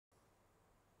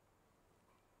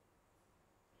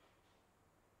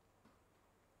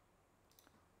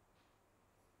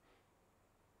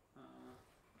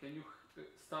Can you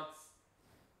start?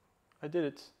 I did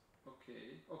it.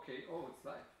 Okay, okay. Oh, it's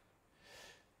live.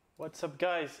 What's up,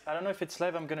 guys? I don't know if it's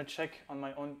live. I'm gonna check on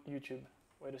my own YouTube.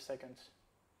 Wait a second.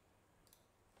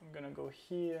 I'm gonna go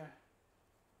here.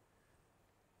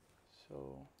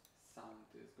 So. Sound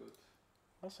is good.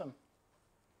 Awesome.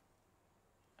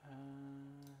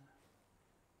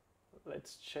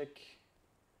 Let's check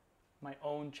my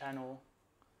own channel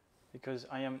because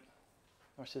I am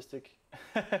narcissistic.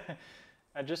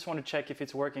 I just want to check if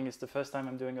it's working. It's the first time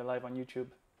I'm doing a live on YouTube,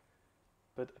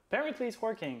 but apparently it's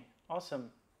working.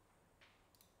 Awesome.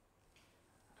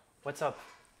 What's up?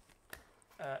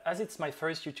 As it's my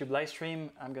first YouTube live stream,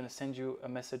 I'm going to send you a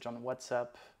message on WhatsApp.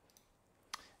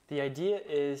 The idea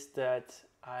is that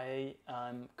I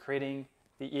am creating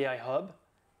the AI Hub.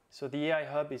 So the AI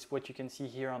Hub is what you can see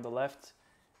here on the left.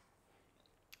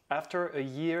 After a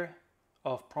year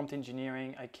of prompt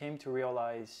engineering, I came to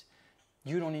realize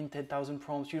you don't need 10,000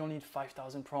 prompts, you don't need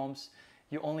 5,000 prompts,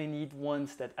 you only need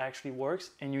ones that actually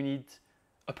works, and you need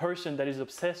a person that is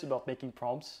obsessed about making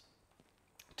prompts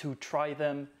to try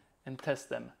them and test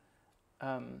them.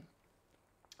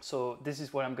 So this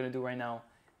is what I'm gonna do right now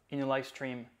in a live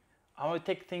stream. I wanna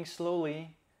take things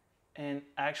slowly and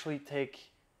actually take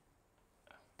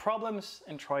problems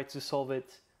and try to solve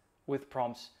it with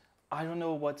prompts. I don't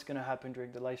know what's gonna happen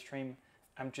during the live stream.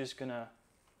 I'm just gonna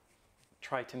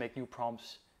try to make new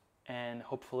prompts and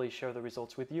hopefully share the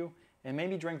results with you. And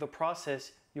maybe during the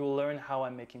process, you will learn how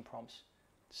I'm making prompts.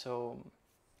 So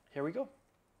here we go.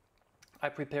 I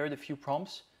prepared a few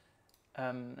prompts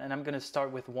and I'm gonna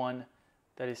start with one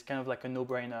that is kind of like a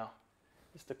no-brainer.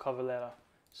 It's the cover letter.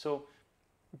 So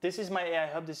this is my AI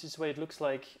Hub. This is what it looks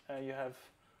like. You have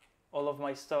all of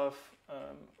my stuff.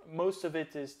 Most of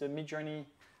it is the Midjourney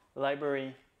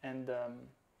library and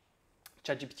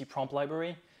ChatGPT prompt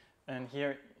library. And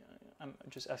here I'm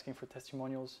just asking for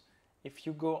testimonials. If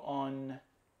you go on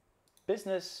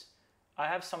business, I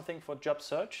have something for job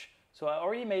search. So I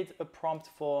already made a prompt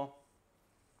for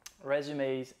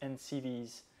resumes and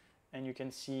CVs, and you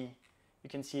can see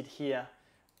it here.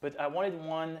 But I wanted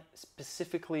one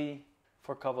specifically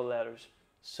for cover letters.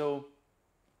 So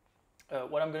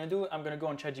what I'm going to do, I'm going to go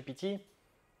on ChatGPT.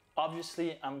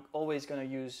 Obviously, I'm always going to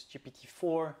use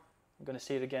GPT-4. I'm going to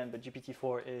say it again, but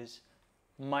GPT-4 is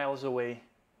miles away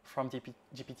from GPT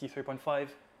 3.5,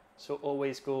 so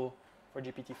always go for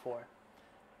GPT-4.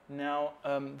 Now,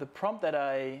 the prompt that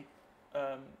I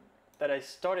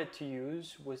started to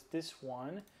use was this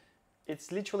one.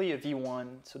 It's literally a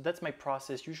V1, so that's my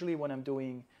process. Usually when I'm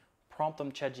doing prompt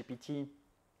on ChatGPT,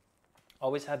 I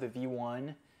always have a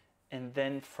V1, and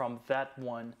then from that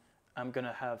one, I'm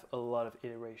gonna have a lot of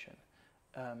iteration.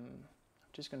 I'm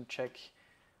just gonna check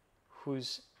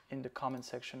who's in the comment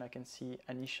section. I can see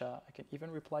Anisha. I can even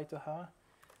reply to her.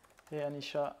 Hey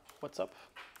Anisha, what's up?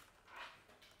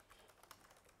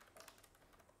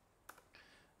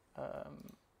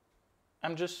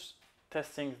 I'm just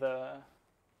testing the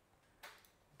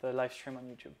live stream on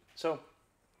YouTube. So,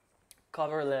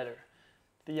 cover letter.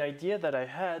 The idea that I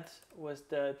had was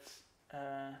that,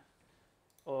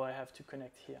 oh, I have to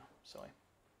connect here, sorry.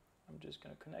 I'm just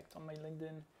gonna connect on my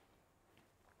LinkedIn.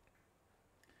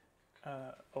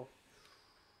 Oh,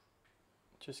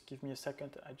 just give me a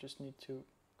second. I just need to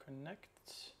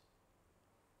connect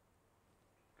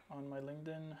on my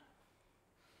LinkedIn.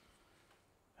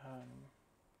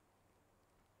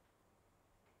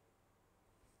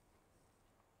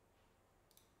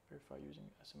 Verify using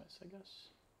SMS, I guess.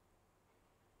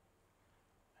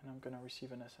 And I'm gonna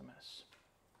receive an SMS.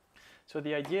 So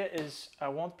the idea is I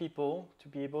want people to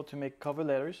be able to make cover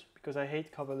letters because I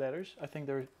hate cover letters. I think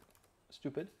they're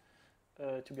stupid.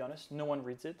 To be honest, no one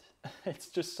reads it. It's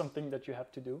just something that you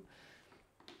have to do.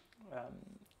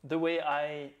 The way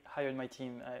I hired my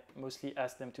team, I mostly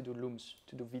asked them to do looms,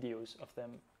 to do videos of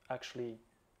them actually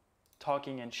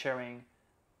talking and sharing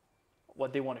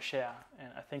what they want to share. And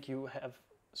I think you have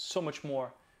so much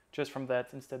more just from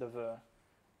that instead of a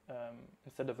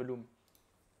loom.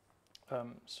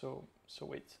 So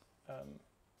wait.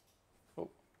 Oh,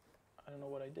 I don't know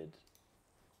what I did.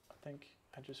 I think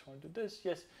I just want to do this.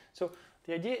 Yes. So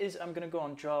the idea is I'm going to go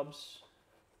on jobs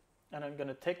and I'm going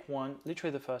to take one,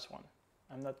 literally the first one.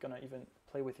 I'm not going to even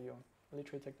play with you.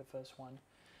 Literally take the first one.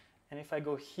 And if I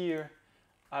go here,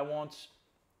 I want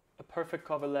a perfect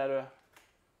cover letter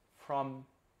from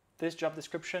this job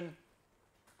description.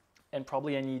 And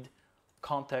probably I need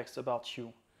context about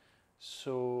you.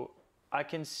 So I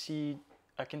can see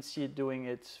it doing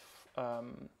it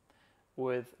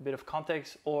with a bit of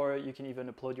context, or you can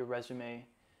even upload your resume.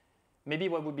 Maybe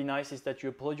what would be nice is that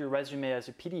you upload your resume as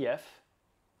a PDF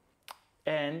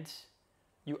and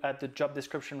you add the job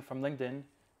description from LinkedIn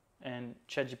and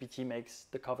ChatGPT makes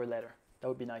the cover letter. That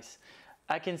would be nice.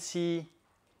 I can see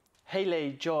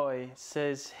Hayley Joy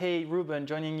says, hey Ruben,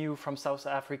 joining you from South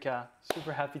Africa.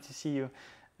 Super happy to see you.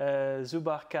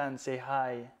 Zubar Khan say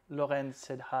hi. Lauren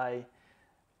said hi.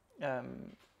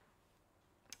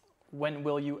 When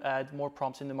will you add more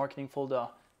prompts in the marketing folder?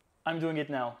 I'm doing it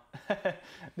now.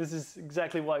 This is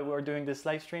exactly why we're doing this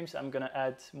live streams. I'm gonna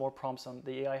add more prompts on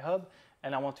the AI Hub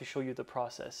and I want to show you the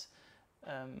process.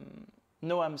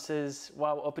 Noam says,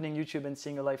 wow, opening YouTube and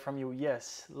seeing a live from you.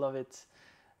 Yes, love it.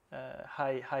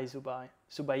 Hi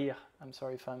Zubair. I'm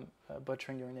sorry if I'm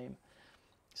butchering your name.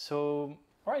 So,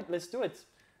 all right, let's do it.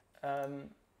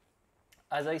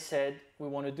 As I said, we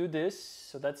want to do this.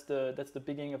 So that's the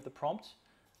beginning of the prompt.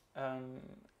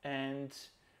 And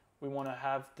we want to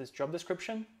have this job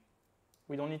description.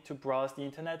 We don't need to browse the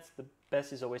internet. The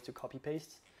best is always to copy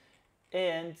paste.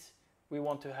 And we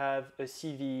want to have a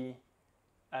CV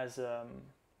as a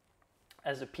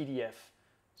PDF.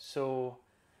 So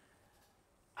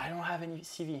I don't have any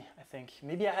CV, I think.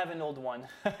 Maybe I have an old one.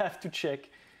 I have to check.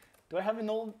 Do I have an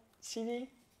old CV?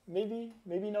 Maybe,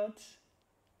 maybe not.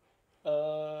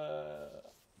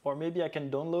 Or maybe I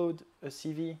can download a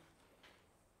CV.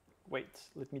 Wait,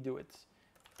 let me do it.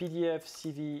 PDF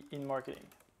CV in marketing.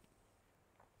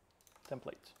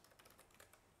 Template.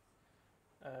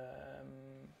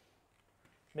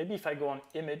 Maybe if I go on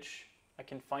image, I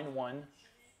can find one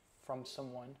from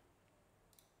someone.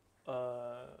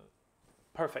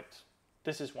 Perfect.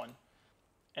 This is one.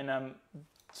 And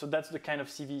so that's the kind of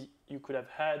CV you could have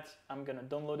had. I'm gonna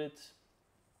download it.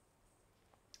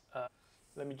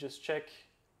 Let me just check.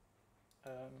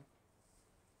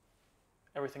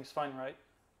 Everything's fine, right?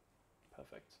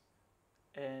 Perfect.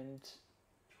 And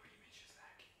your image is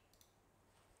lagging.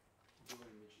 Your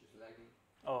image is lagging.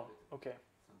 oh, okay.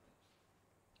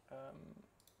 Sometimes.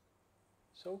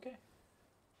 So okay.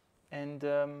 And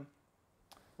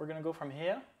we're gonna go from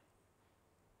here.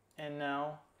 And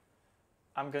now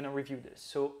I'm gonna review this.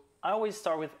 So I always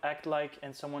start with act like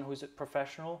and someone who's a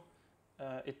professional.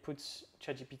 It puts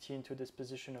ChatGPT into this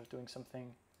position of doing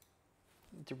something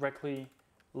directly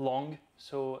long.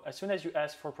 So as soon as you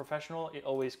ask for professional, it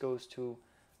always goes to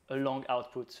a long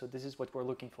output. So this is what we're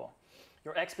looking for.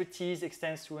 Your expertise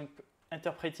extends to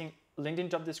interpreting LinkedIn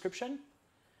job description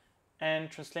and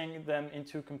translating them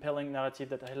into compelling narrative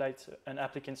that highlights an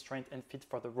applicant's strength and fit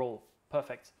for the role.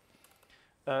 Perfect.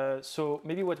 So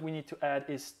maybe what we need to add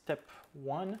is step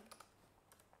one.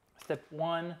 Step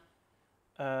one,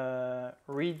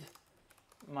 read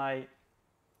my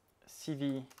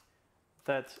CV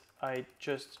that I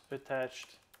just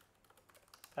attached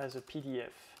as a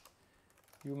PDF.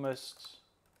 You must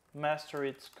master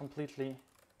it completely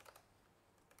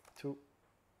to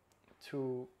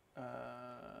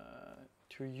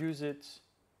use it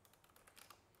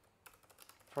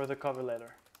for the cover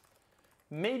letter.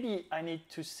 Maybe I need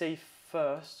to say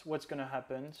first what's going to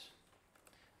happen.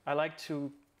 I like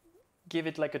to give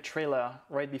it like a trailer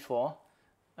right before.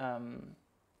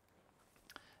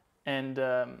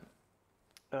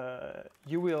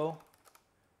 You will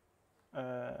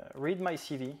read my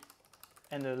CV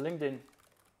and the LinkedIn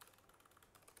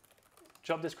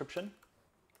job description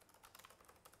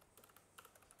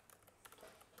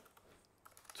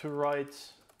to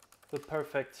write the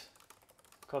perfect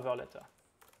cover letter.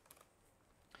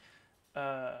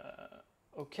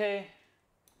 Okay,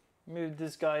 maybe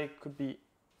this guy could be,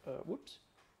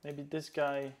 maybe this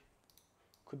guy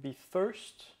could be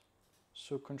first.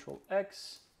 So Control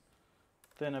X,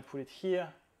 then I put it here.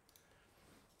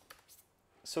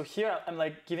 So here I'm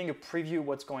like giving a preview of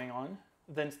what's going on.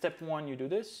 Then step one, you do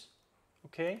this,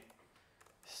 okay?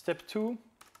 Step two,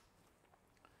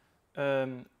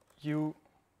 you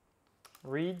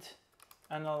read,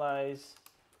 analyze,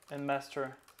 and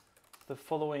master the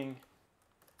following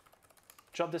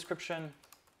job description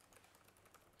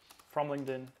from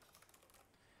LinkedIn.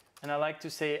 And I like to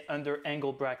say under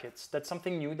angle brackets. That's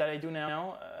something new that I do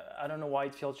now. I don't know why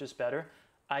it feels just better.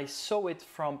 I saw it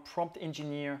from prompt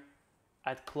engineer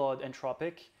at Claude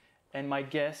Anthropic. And my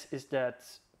guess is that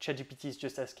ChatGPT is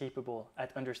just as capable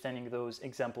at understanding those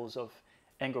examples of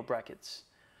angle brackets.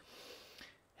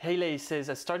 Hayley says,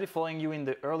 I started following you in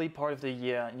the early part of the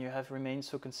year and you have remained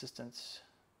so consistent.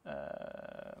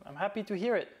 I'm happy to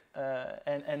hear it.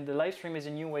 And the live stream is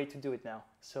a new way to do it now.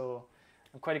 So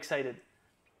I'm quite excited.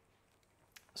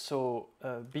 So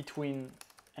between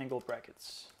angle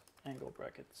brackets,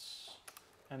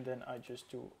 and then I just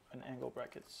do an angle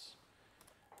brackets.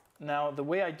 Now the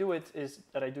way I do it is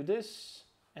that I do this,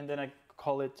 and then I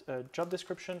call it a job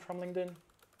description from LinkedIn.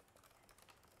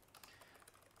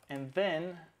 And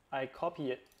then I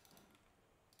copy it,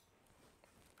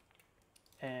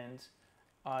 and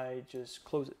I just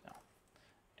close it now.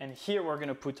 And here we're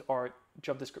gonna put our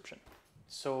job description.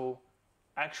 So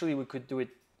actually we could do it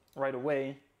right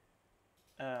away.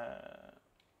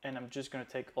 And I'm just gonna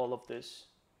take all of this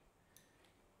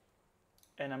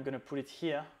and I'm gonna put it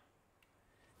here.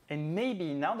 And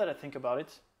maybe now that I think about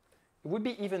it, it would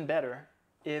be even better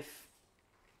if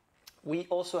we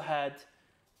also had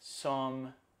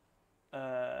some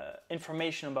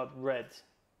information about red.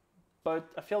 But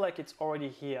I feel like it's already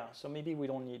here, so maybe we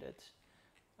don't need it.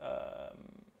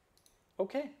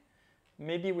 Okay,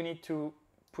 maybe we need to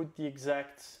put the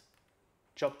exact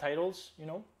job titles, you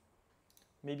know?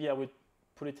 Maybe I would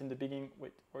put it in the beginning.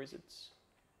 Wait, where is it?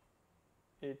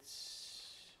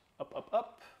 It's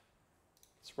up.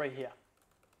 It's right here.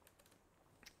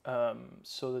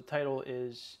 So the title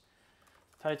is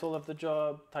title of the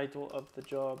job,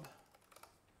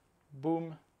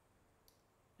 boom,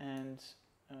 and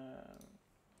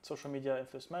social media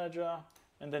influence manager,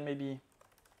 and then maybe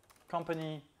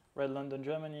company, Red London,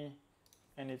 Germany,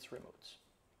 and it's remote.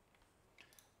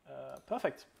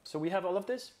 Perfect. So we have all of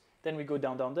this. Then we go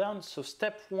down. So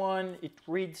step 1, it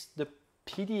reads the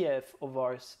PDF of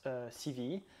our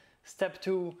CV. Step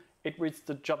 2, it reads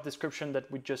the job description that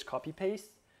we just copy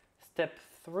paste. Step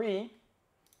 3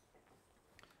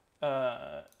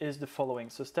 is the following.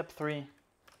 So step 3,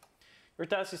 your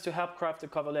task is to help craft a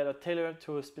cover letter tailored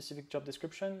to a specific job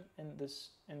description in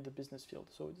the business field.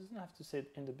 So it doesn't have to say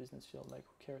it in the business field, like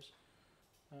who cares?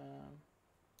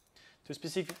 To a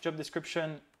specific job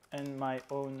description and my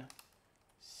own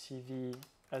CV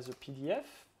as a PDF.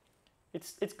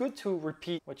 It's good to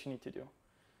repeat what you need to do.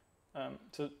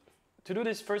 So to do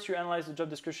this, first you analyze the job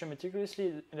description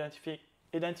meticulously,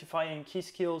 identifying key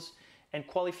skills and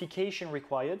qualification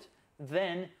required.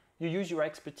 Then you use your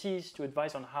expertise to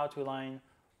advise on how to align.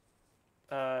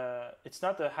 It's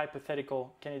not a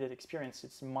hypothetical candidate experience,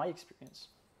 it's my experience.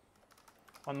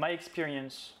 On my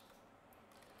experience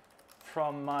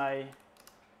from my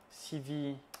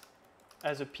CV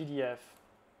as a PDF.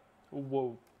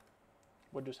 Whoa,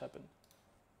 what just happened?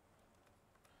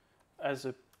 As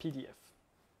a PDF.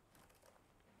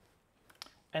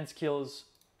 And skills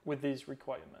with these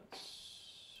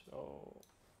requirements. So,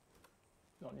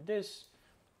 don't need this.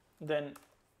 Then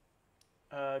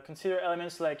consider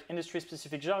elements like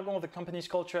industry-specific jargon, the company's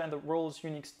culture, and the role's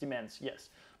unique demands. Yes.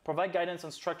 Provide guidance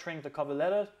on structuring the cover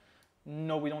letter.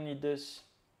 No, we don't need this.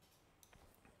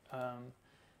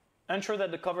 Ensure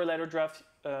that the cover letter draft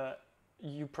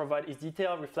you provide is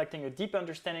detailed, reflecting a deep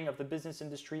understanding of the business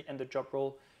industry and the job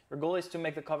role. Your goal is to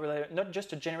make the cover letter not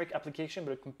just a generic application,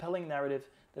 but a compelling narrative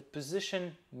that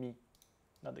positions me,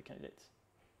 not the candidate,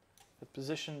 that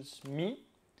positions me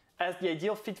as the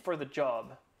ideal fit for the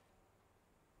job.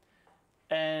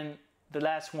 And the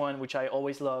last one, which I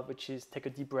always love, which is take a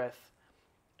deep breath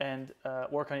and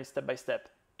work on it step by step.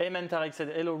 Ayman Tariq said,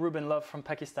 hello Ruben, love from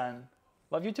Pakistan.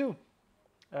 Love you too.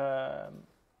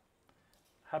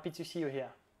 Happy to see you here.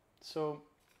 So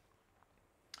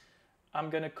I'm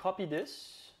gonna copy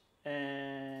this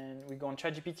and we go on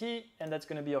ChatGPT and that's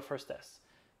gonna be our first test.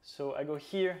 So I go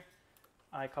here,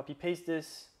 I copy paste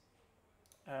this.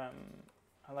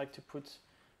 I like to put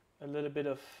a little bit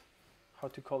of, how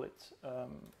to call it,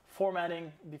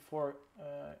 formatting before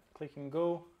clicking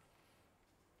go.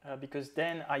 Because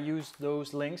then I use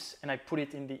those links and I put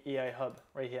it in the AI hub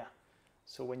right here.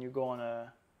 So when you go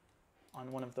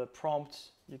on one of the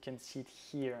prompts, you can see it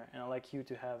here, and I like you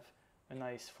to have a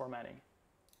nice formatting.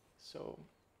 So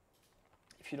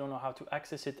if you don't know how to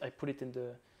access it, I put it in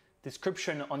the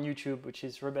description on YouTube, which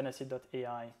is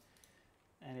rubenacid.ai,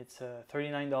 and it's a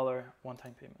 $39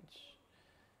 one-time payment.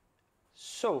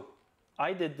 So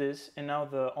I did this, and now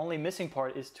the only missing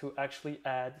part is to actually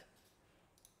add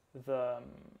the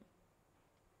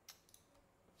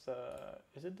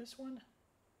is it this one?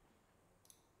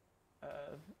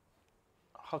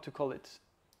 How to call it?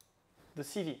 The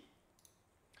CV.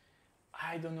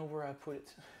 I don't know where I put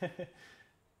it.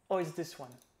 Oh, it's this one.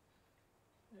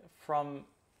 From,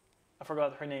 I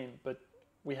forgot her name, but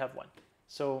we have one.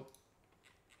 So,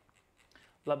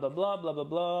 blah, blah, blah, blah, blah,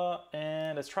 blah,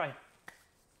 and let's try.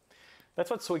 That's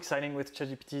what's so exciting with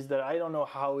ChatGPT is that I don't know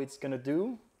how it's gonna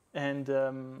do, and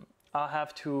I'll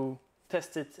have to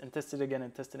test it and test it again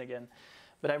and test it again.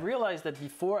 But I realized that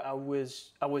before I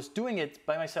was doing it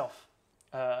by myself,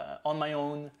 on my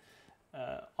own,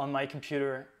 on my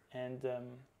computer, and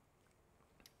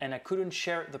I couldn't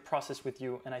share the process with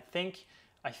you. And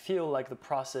I feel like the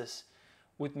process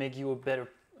would make you a better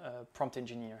prompt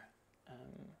engineer.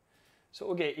 So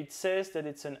okay, it says that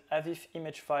it's an AVIF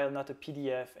image file, not a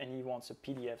PDF, and he wants a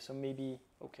PDF. So maybe,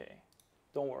 okay,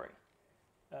 don't worry.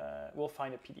 We'll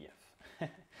find a PDF.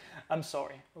 I'm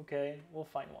sorry, okay, we'll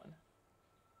find one.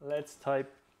 Let's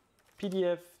type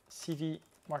PDF CV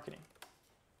marketing.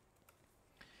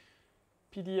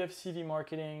 PDF CV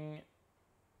marketing,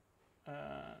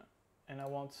 and I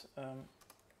want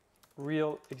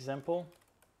real example.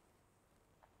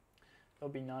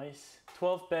 That'll be nice.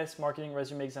 12 best marketing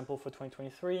resume example for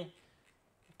 2023.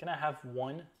 Can I have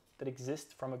one that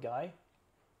exists from a guy?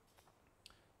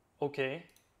 Okay,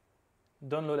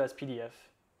 download as PDF.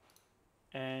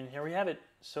 And here we have it.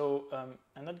 So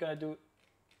I'm not gonna do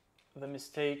the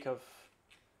mistake of,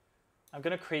 I'm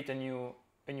gonna create a new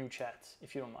chat,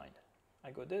 if you don't mind.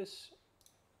 I go this,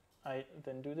 I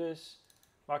then do this,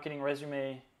 marketing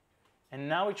resume, and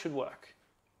now it should work.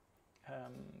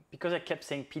 Because I kept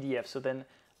saying PDF, so then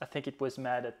I think it was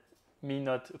mad at me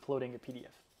not uploading a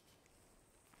PDF.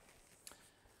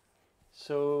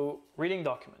 So reading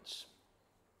documents.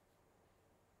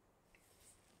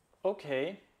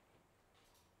 Okay.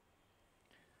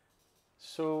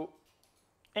 So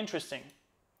interesting.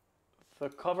 The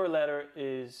cover letter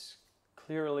is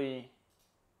clearly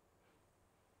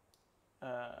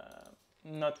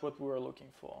not what we were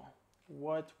looking for.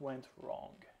 What went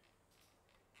wrong?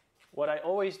 What I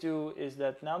always do is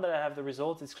that now that I have the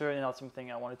results, it's clearly not something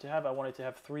I wanted to have. I wanted to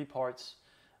have 3 parts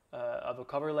of a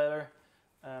cover letter.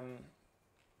 And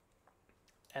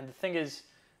the thing is,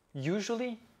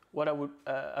 usually what I would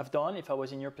have done if I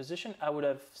was in your position, I would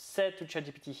have said to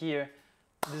ChatGPT here,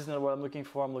 this is not what I'm looking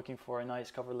for a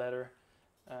nice cover letter.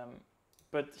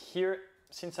 But here,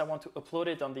 since I want to upload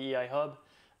it on the AI Hub,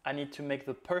 I need to make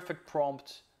the perfect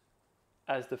prompt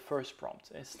as the first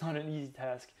prompt. It's not an easy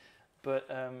task, but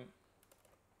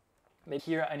maybe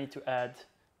here I need to add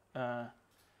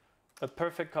a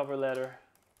perfect cover letter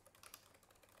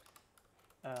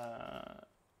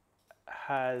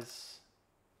has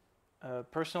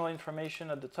personal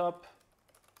information at the top,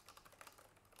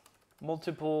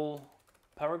 multiple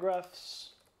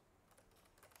paragraphs,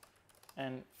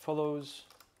 and follows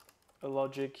a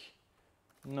logic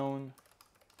known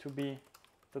to be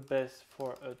the best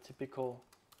for a typical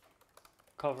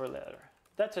cover letter.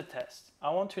 That's a test. I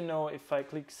want to know if I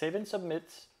click save and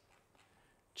submit,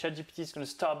 ChatGPT is going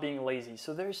to stop being lazy.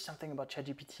 So there is something about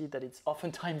ChatGPT that it's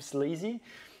oftentimes lazy.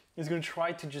 It's going to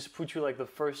try to just put you like the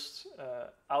first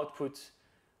output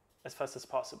as fast as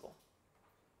possible.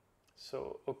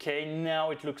 So, okay, now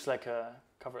it looks like a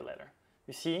cover letter.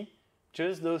 You see,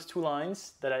 just those 2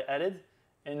 lines that I added,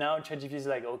 and now ChatGPT is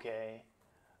like, okay,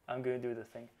 I'm going to do the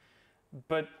thing.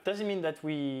 But doesn't mean that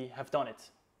we have done it.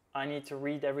 I need to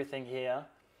read everything here,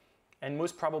 and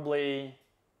most probably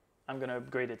I'm going to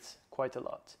upgrade it quite a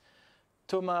lot.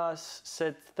 Thomas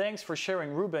said, thanks for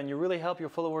sharing, Ruben. You really help your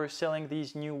followers selling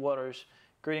these new waters.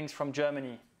 Greetings from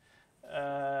Germany.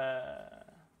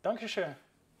 Dankeschön.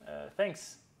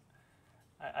 Thanks.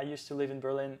 I used to live in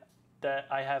Berlin. That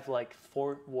I have like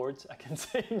 4 words I can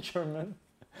say in German.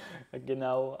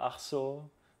 Genau, ach so,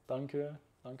 danke,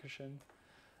 dankeschön.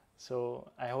 So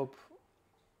I hope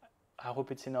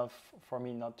it's enough for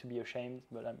me not to be ashamed,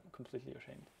 but I'm completely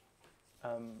ashamed.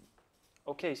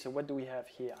 Okay, so what do we have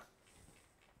here?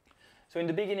 So in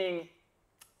the beginning,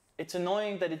 it's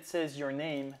annoying that it says your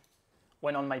name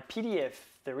when on my PDF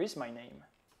there is my name.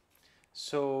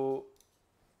 So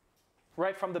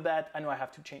right from the bat, I know I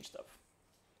have to change stuff.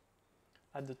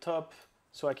 At the top,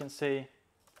 so I can say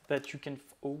that you can,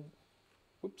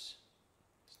 oops,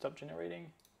 stop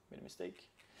generating, made a mistake.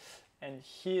 And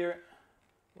here,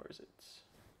 where is it?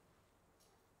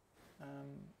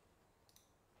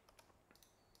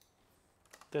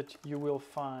 That you will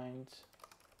find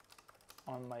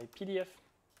on my PDF.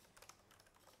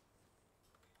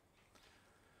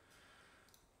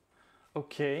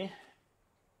 Okay.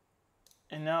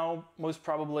 And now, most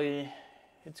probably,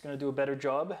 it's going to do a better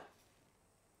job.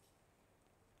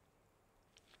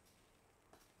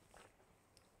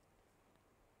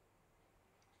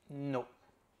 No.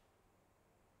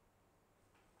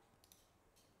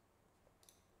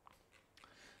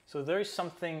 So there is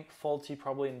something faulty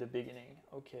probably in the beginning.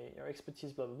 Okay, your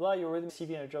expertise, blah, blah, blah. You read my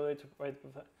CV and a job to write.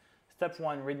 Step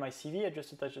 1, read my CV. I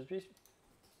just attach this piece.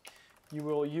 You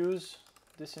will use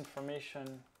this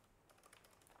information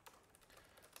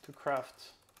to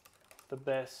craft the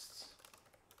best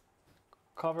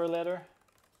cover letter.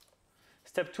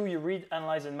 Step 2, you read,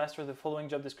 analyze, and master the following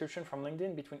job description from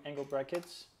LinkedIn between angle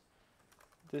brackets.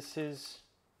 This is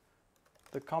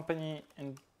the company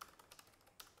and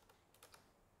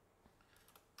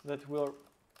that will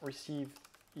receive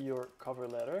your cover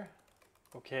letter.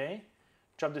 Okay.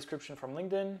 job description from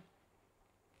LinkedIn.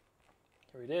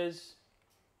 Here it is.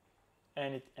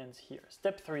 And it ends here.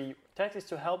 Step 3, text is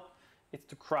to help, it's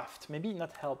to craft, maybe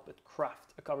not help, but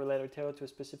craft a cover letter tailored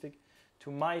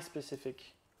to my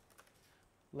specific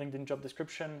LinkedIn job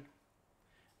description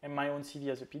and my own CV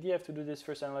as a PDF. To do this,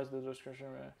 first analyze the description.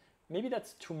 Maybe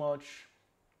that's too much.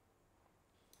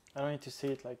 I don't need to say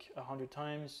it like 100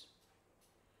 times.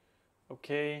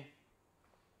 Okay.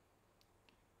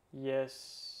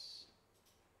 Yes.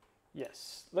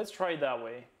 Yes. Let's try it that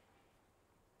way.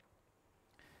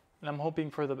 And I'm hoping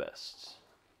for the best.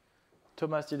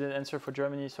 Thomas didn't answer for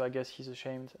Germany, so I guess he's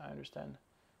ashamed. I understand.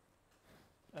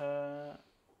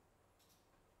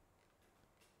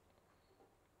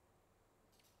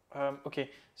 Okay,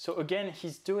 so again,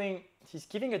 he's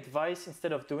giving advice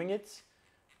instead of doing it.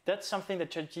 That's something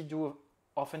that ChatGPT do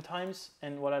oftentimes,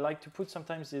 and what I like to put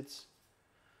sometimes it's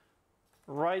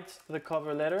write the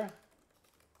cover letter.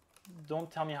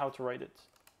 Don't tell me how to write it.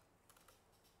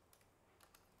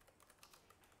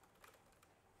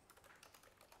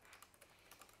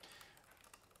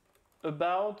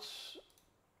 About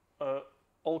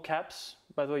all caps,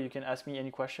 by the way, you can ask me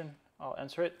any question, I'll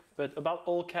answer it. But about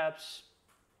all caps,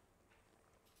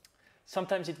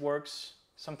 sometimes it works,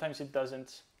 sometimes it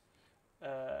doesn't.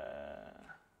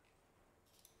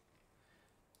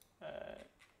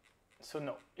 So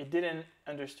no, it didn't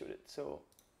understood it. So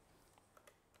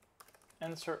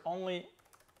answer only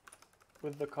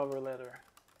with the cover letter.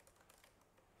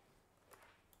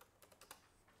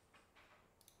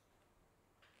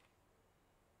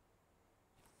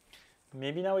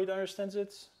 Maybe now it understands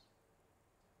it.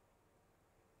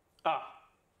 Ah,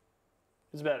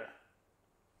 it's better.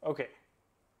 Okay.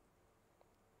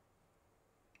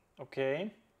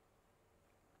 Okay.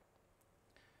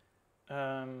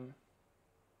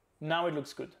 Now it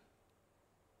looks good.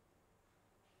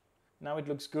 Now it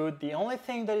looks good. The only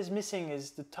thing that is missing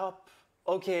is the top.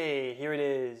 Okay, here it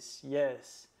is.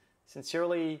 Yes.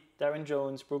 Sincerely, Darren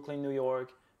Jones, Brooklyn, New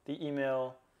York, the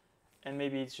email, and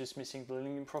maybe it's just missing the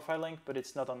LinkedIn profile link, but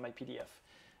it's not on my PDF.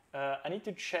 I need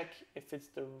to check if it's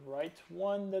the right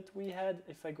one that we had.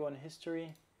 If I go on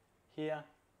history here,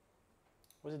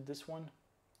 was it this one?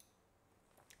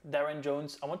 Darren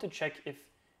Jones. I want to check if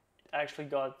it actually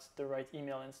got the right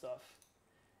email and stuff.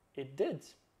 It did.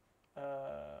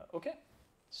 Okay,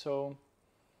 so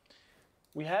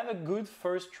we have a good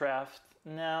first draft.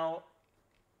 Now,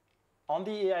 on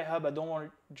the AI Hub, I don't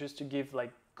want just to give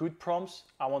like good prompts.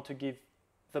 I want to give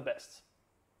the best,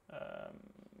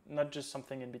 not just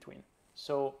something in between.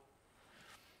 So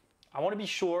I want to be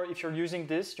sure if you're using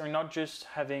this, you're not just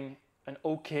having an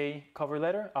okay cover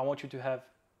letter. I want you to have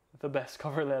the best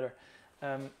cover letter.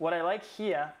 What I like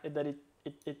here is that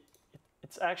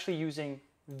it's actually using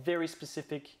very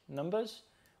specific numbers,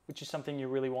 which is something you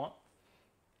really want.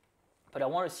 But I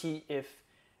want to see if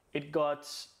it got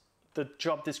the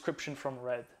job description from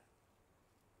Red.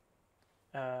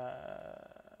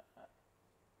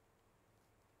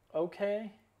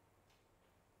 Okay.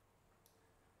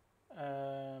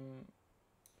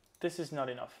 This is not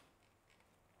enough.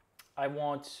 I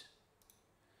want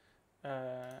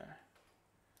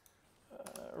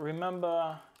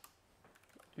remember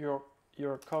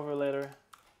your cover letter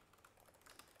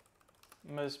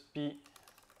must be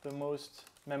the most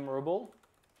memorable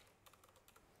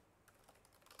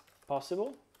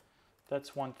possible.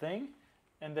 That's one thing.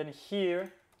 And then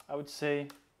here I would say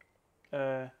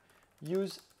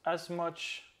use as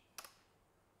much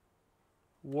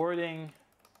wording,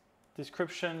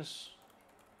 descriptions,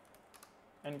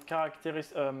 and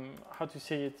characteristics, how to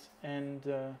say it, and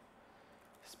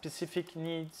specific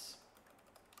needs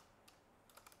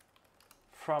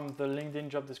from the LinkedIn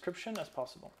job description as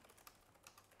possible.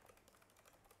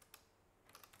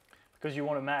 Because you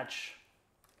want to match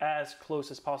as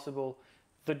close as possible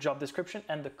the job description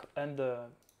and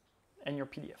your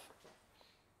PDF.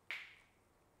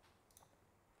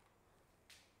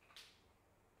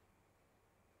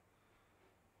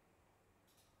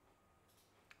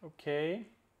 Okay.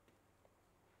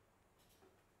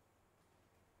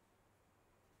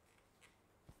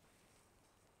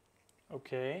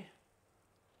 Okay.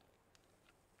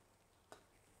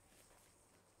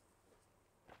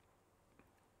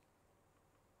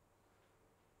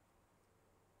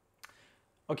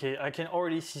 Okay, I can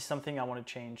already see something I want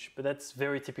to change, but that's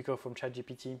very typical from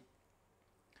ChatGPT.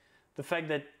 The fact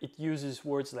that it uses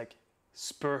words like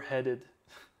spearheaded.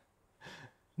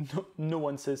 No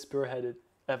one says spearheaded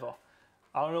ever.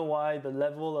 I don't know why the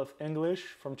level of English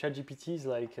from ChatGPT is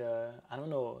like, I don't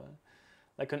know,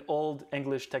 like an old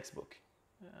English textbook.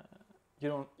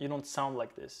 You don't sound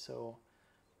like this, so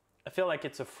I feel like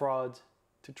it's a fraud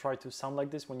to try to sound like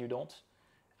this when you don't.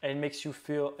 And it makes you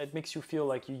feel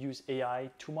like you use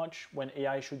AI too much when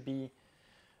AI should be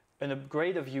an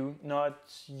upgrade of you, not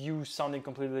you sounding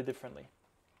completely differently.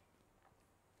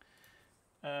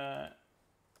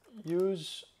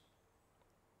 Use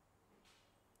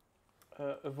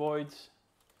avoid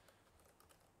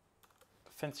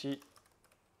fancy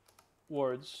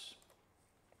words.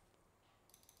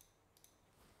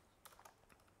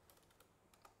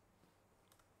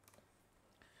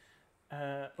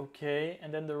 Okay,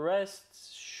 and then the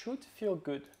rest should feel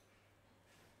good.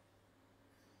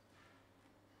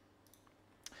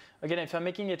 Again, if I'm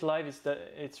making it live,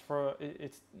 it's for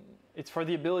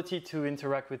the ability to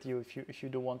interact with you if you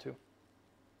don't want to.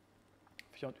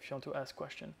 If you want to ask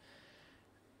question.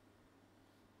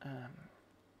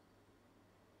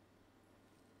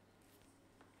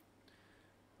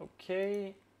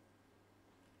 Okay.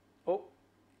 Oh,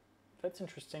 that's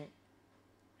interesting.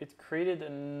 It created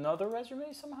another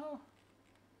resume somehow?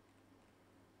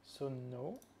 So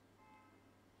no.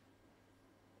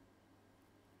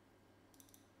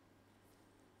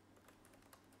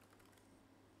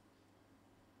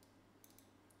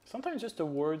 Sometimes just the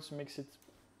words makes it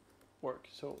work.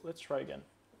 So let's try again.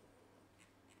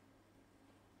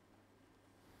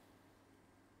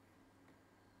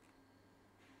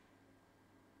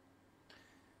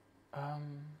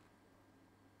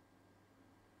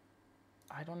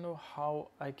 I don't know how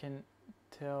I can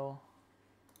tell.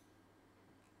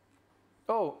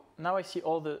 Oh, now I see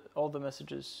all the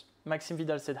messages. Maxime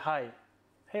Vidal said hi.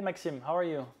 Hey Maxime, how are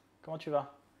you? Comment tu vas?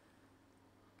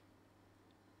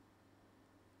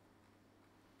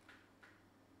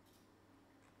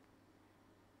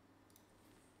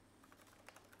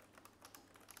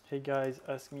 Hey guys,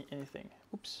 ask me anything.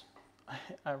 Oops,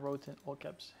 I wrote in all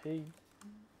caps. Hey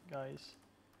guys,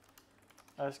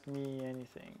 ask me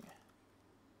anything.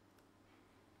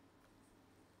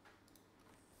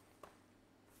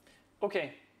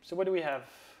 Okay, so what do we have?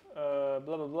 Blah,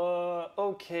 blah, blah.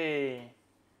 Okay,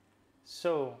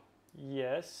 so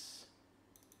yes,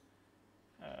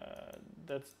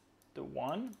 that's the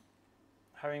one.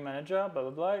 Hiring manager, blah,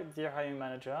 blah, blah. Dear hiring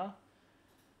manager.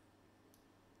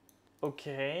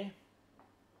 Okay.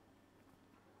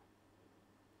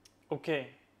 Okay.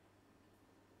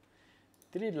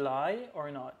 Did it lie or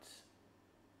not?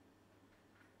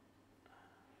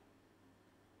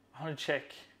 I want to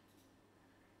check.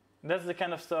 That's the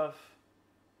kind of stuff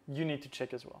you need to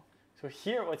check as well. So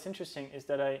here, what's interesting is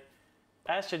that I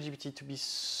asked ChatGPT to be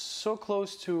so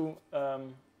close to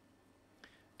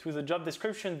the job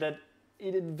description that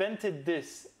it invented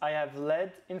this. I have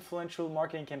led influential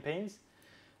marketing campaigns,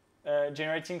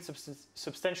 generating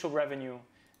substantial revenue.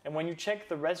 And when you check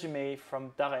the resume from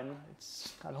Darren,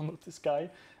 I don't know this guy,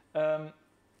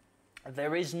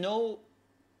 there is no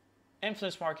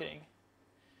influence marketing.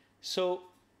 So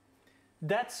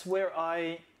that's where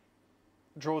I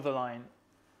draw the line.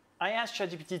 I asked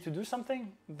ChatGPT to do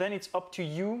something, then it's up to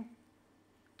you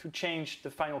to change the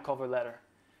final cover letter.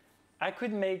 I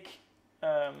could make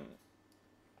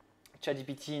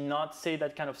ChatGPT not say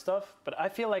that kind of stuff, but I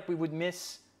feel like we would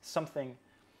miss something.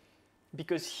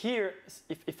 Because here,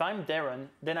 if I'm Darren,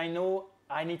 then I know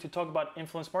I need to talk about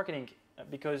influence marketing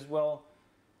because, well,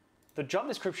 the job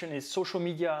description is social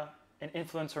media and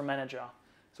influencer manager.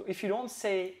 So if you don't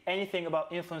say anything about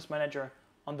influence manager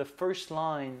on the first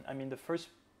line, I mean the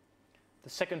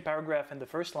second paragraph and the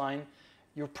first line,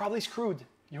 you're probably screwed.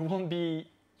 You won't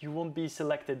be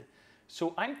selected.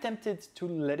 So I'm tempted to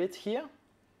let it here,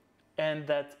 and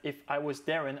that if I was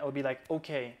Darren, I would be like,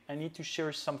 okay, I need to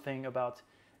share something about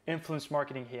influence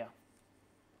marketing here.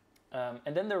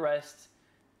 And then the rest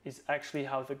is actually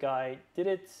how the guy did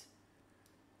it.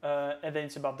 And then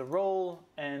it's about the role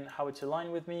and how it's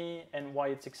aligned with me and why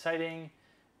it's exciting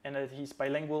and that he's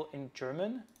bilingual in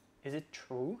German. Is it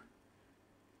true?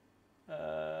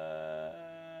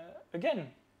 Again,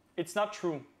 it's not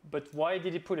true, but why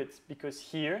did he put it? Because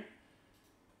here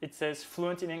it says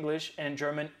fluent in English and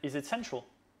German is essential.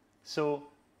 So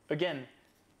again,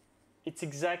 it's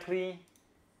exactly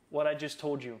what I just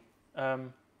told you.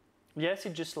 Yes,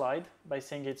 it just lied by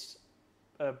saying it's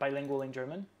bilingual in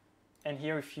German. And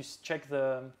here, if you check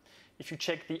the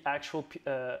actual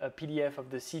PDF of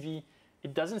the CV,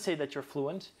 it doesn't say that you're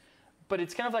fluent, but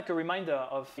it's kind of like a reminder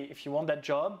of if you want that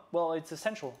job, well, it's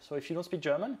essential. So if you don't speak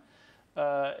German,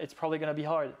 it's probably going to be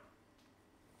hard.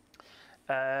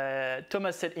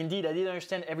 Thomas said, indeed, I didn't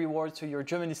understand every word, so your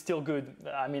German is still good.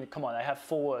 I mean, come on, I have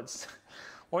 4 words.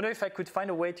 Wonder if I could find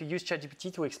a way to use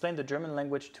ChatGPT to explain the German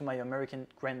language to my American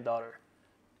granddaughter.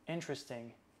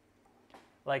 Interesting.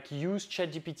 Like use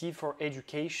ChatGPT for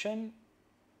education.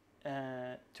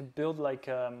 to build like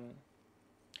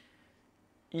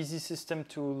easy system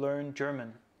to learn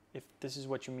German, if this is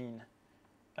what you mean.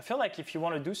 I feel like if you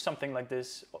want to do something like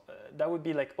this, that would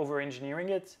be like over-engineering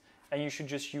it, and you should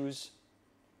just use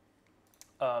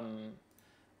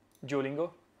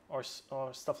Duolingo or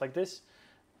stuff like this.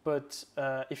 But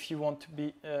if you want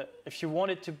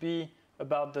it to be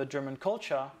about the German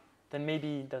culture, then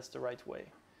maybe that's the right way.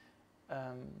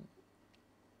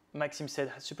 Maxime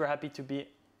said, super happy to be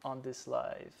on this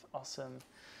live. Awesome.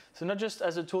 So not just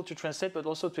as a tool to translate, but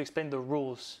also to explain the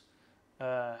rules.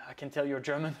 I can tell you're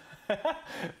German.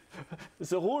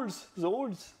 The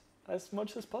rules, as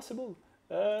much as possible.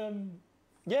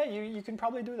 Yeah, you can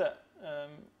probably do that.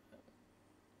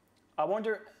 I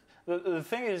wonder, the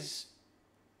thing is,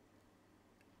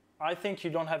 I think you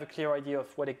don't have a clear idea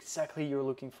of what exactly you're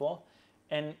looking for.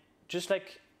 And just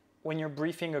like when you're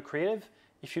briefing a creative,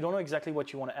 if you don't know exactly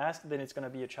what you want to ask, then it's going to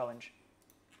be a challenge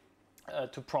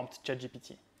to prompt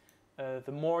ChatGPT.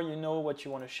 The more you know what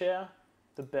you want to share,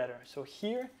 the better. So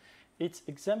here, it's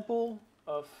example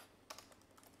of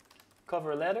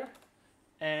cover letter.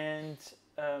 And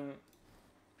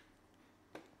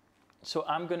so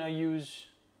I'm going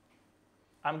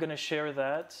to share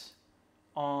that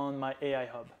on my AI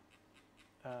hub.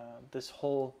 This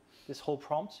whole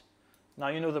prompt. Now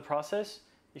you know the process.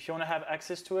 If you want to have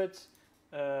access to it,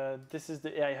 this is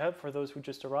the AI hub for those who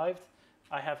just arrived.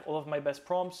 I have all of my best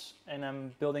prompts, and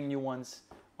I'm building new ones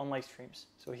on live streams.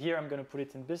 So here I'm going to put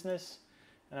it in business,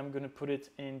 and I'm going to put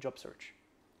it in job search.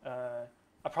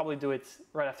 I'll probably do it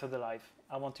right after the live.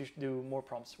 I want to do more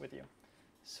prompts with you.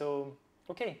 So,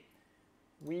 okay,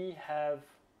 we have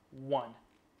one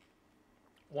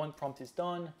prompt is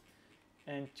done.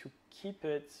 And to keep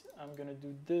it, I'm going to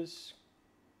do this.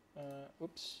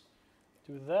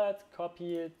 Do that,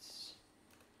 copy it,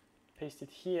 paste it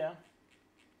here.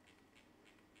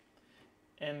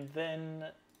 And then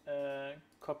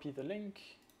copy the link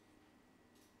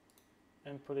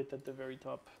and put it at the very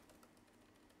top.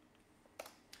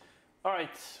 All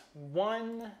right,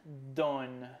 one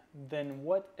done. Then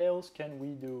what else can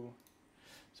we do?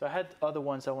 So I had other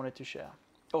ones I wanted to share.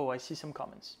 Oh, I see some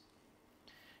comments.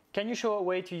 Can you show a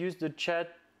way to use the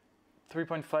chat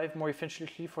 3.5 more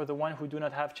efficiently for the one who do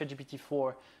not have ChatGPT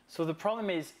 4? So the problem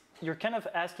is you're kind of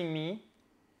asking me,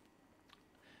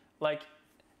 like,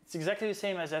 it's exactly the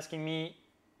same as asking me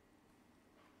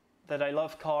that I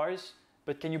love cars,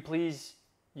 but can you please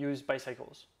use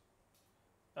bicycles?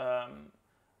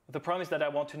 The problem is that I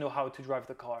want to know how to drive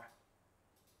the car.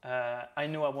 I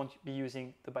know I won't be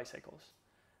using the bicycles.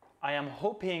 I am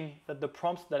hoping that the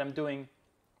prompts that I'm doing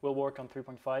will work on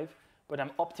 3.5, but I'm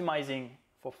optimizing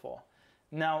for 4.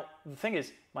 Now, the thing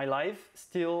is, my live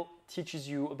still teaches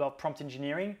you about prompt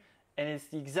engineering, and it's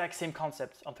the exact same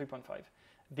concept on 3.5.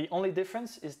 The only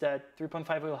difference is that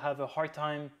 3.5 will have a hard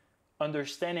time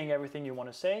understanding everything you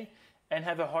want to say and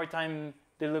have a hard time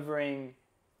delivering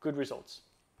good results.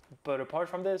 But apart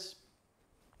from this,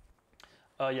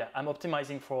 yeah, I'm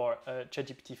optimizing for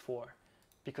ChatGPT 4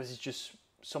 because it's just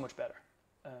so much better.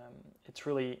 It's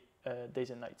really days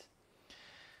and nights.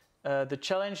 The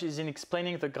challenge is in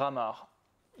explaining the grammar.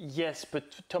 Yes,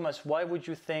 but Thomas, why would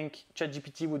you think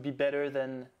ChatGPT would be better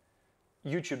than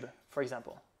YouTube, for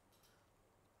example?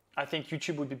 I think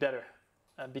YouTube would be better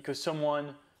because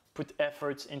someone put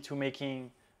efforts into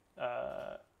making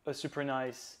a super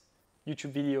nice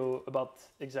YouTube video about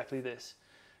exactly this.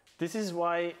 This is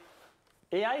why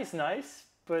AI is nice,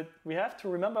 but we have to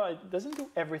remember it doesn't do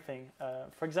everything.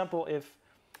 For example, if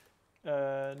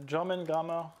German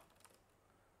grammar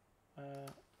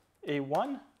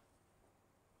A1,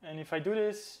 and if I do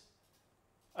this,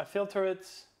 I filter it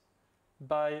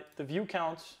by the view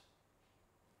count.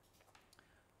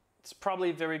 It's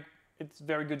probably very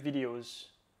good videos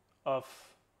of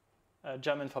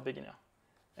German for beginner.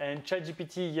 And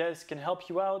ChatGPT, yes, can help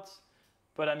you out,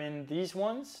 but I mean, these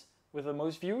ones with the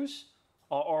most views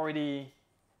are already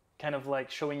kind of like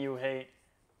showing you, hey,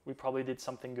 we probably did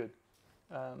something good.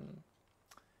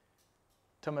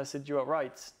 Thomas said you are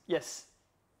right. Yes.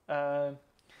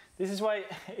 This is why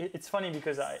it's funny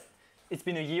because it's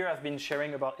been a year I've been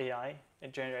sharing about AI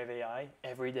and generative AI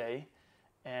every day,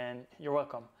 and you're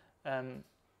welcome.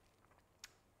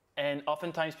 And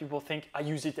oftentimes people think I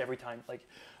use it every time. Like,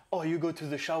 oh, you go to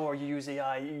the shower, you use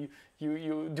AI.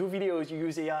 You do videos, you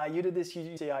use AI. You do this, you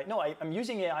use AI. No, I'm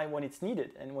using AI when it's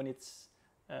needed and when it's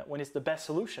the best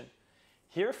solution.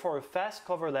 Here for a fast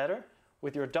cover letter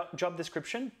with your job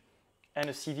description and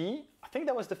a CV, I think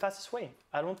that was the fastest way.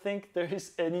 I don't think there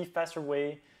is any faster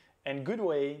way and good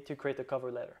way to create a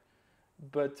cover letter.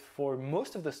 But for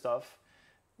most of the stuff,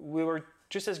 we were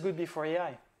just as good before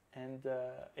AI. and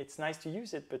it's nice to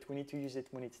use it, but we need to use it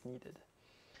when it's needed.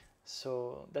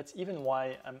 So that's even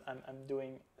why I'm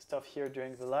doing stuff here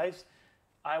during the lives.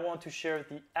 I want to share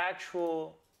the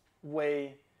actual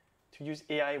way to use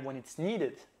AI when it's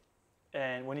needed.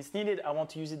 And when it's needed, I want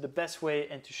to use it the best way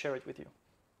and to share it with you.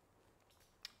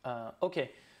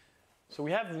 Okay, so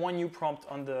we have one new prompt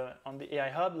on the AI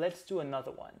Hub. Let's do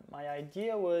another one. My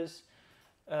idea was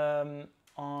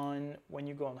on when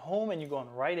you go on home and you go on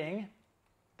writing,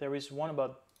 there is one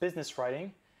about business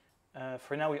writing.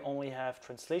 For now, we only have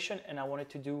translation, and I wanted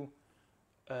to do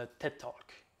a TED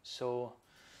Talk. So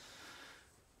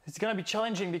it's gonna be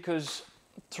challenging because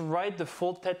to write the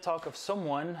full TED Talk of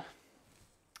someone,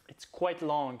 it's quite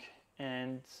long.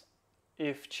 And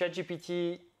if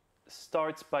ChatGPT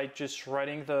starts by just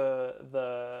writing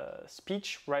the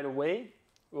speech right away,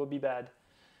 it will be bad.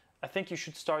 I think you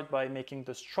should start by making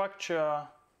the structure,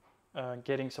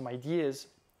 getting some ideas,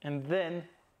 and then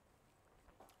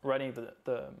writing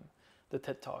the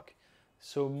TED Talk.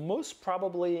 So most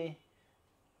probably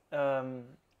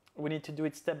we need to do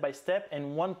it step by step,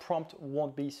 and one prompt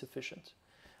won't be sufficient,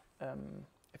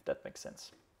 if that makes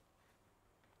sense.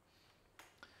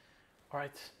 All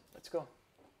right, let's go.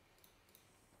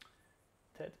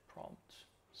 TED prompt.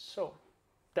 So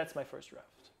that's my first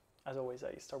draft. As always,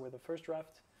 I start with the first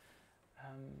draft.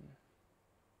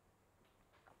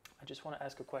 I just want to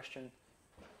ask a question.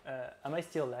 Am I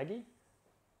still laggy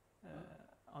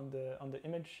on the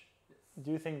image? Yes.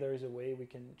 Do you think there is a way we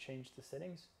can change the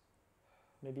settings?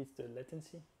 Maybe it's the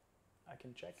latency. I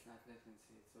can check. It's not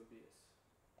latency, it's OBS.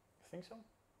 You think so?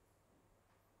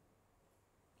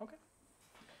 Okay.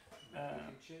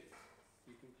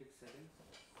 You can click settings.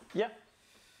 Yeah.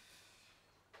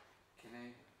 Can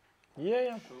I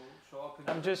Yeah. show up in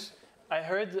I'm just. I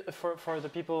heard for the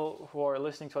people who are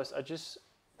listening to us,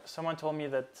 someone told me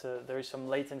that there is some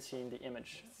latency in the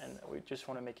image, Yes. and we just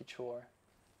want to make it sure.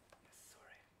 Yes,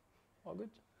 sorry. All good.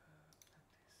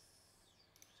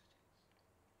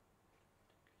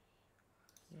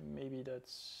 Maybe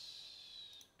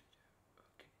that's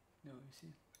Okay. No, you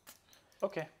see.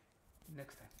 okay.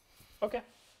 Next time. Okay.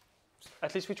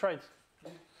 At least we tried.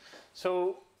 Yeah.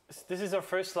 So this is our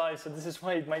first slide, so this is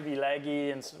why it might be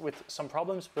laggy and with some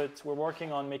problems, but we're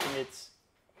working on making it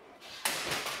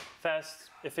fast,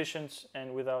 efficient,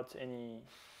 and without any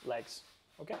lags.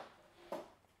 Okay?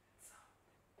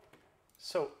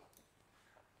 So,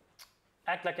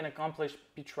 act like an accomplished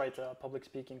speechwriter, public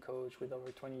speaking coach with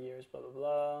over 20 years, blah, blah,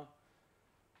 blah.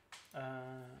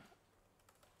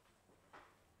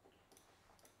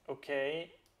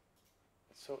 Okay.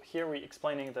 So here we're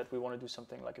explaining that we want to do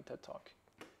something like a TED Talk.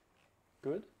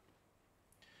 Good.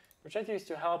 The objective is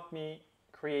to help me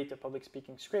create a public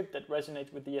speaking script that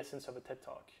resonates with the essence of a TED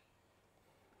Talk.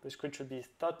 The script should be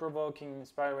thought-provoking,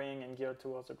 inspiring, and geared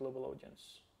towards a global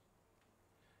audience.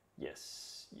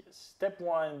 Yes. Step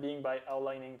one being by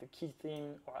outlining the key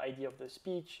theme or idea of the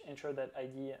speech. Ensure that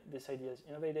this idea is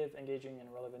innovative, engaging,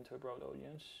 and relevant to a broad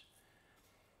audience.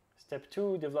 Step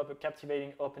two, develop a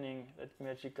captivating opening that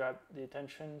immediately grabs the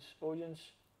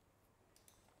audience.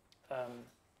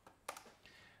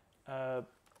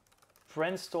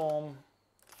 Brainstorm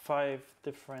 5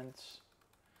 different,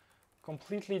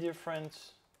 completely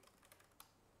different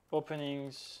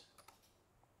openings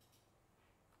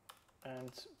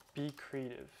and be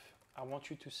creative. I want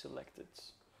you to select it.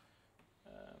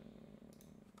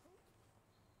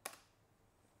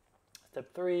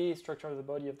 Step 3, structure the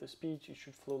body of the speech. It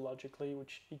should flow logically, with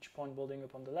each point building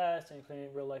upon the last,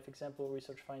 including real-life example,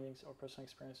 research findings, or personal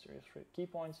experience to illustrate key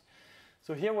points.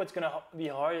 So here what's going to be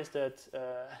hard is that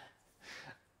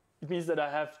it means that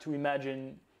I have to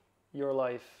imagine your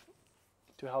life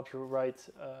to help you write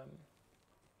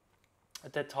a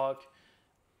TED Talk.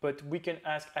 But we can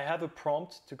ask, I have a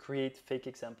prompt to create fake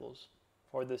examples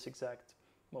for this exact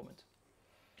moment.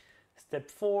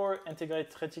 Step 4,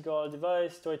 integrate rhetorical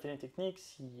device, storytelling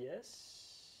techniques.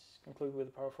 Yes. Conclude with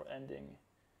a powerful ending.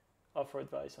 Offer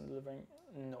advice on delivering.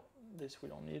 No, this we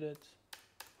don't need it.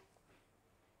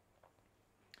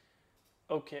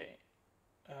 Okay.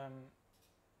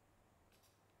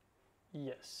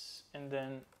 Yes. And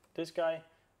then this guy.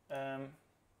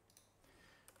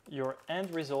 Your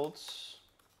end results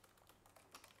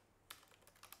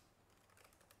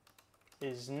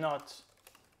is not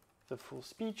the full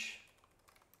speech.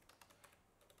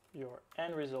 Your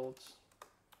end result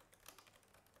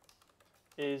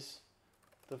is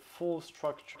the full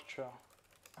structure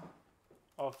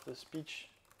of the speech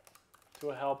to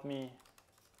help me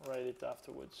write it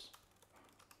afterwards.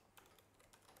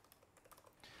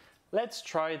 Let's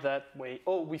try that way.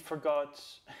 Oh, we forgot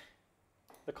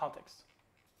the context.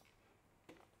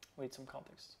 with some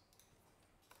context.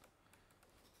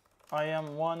 I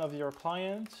am one of your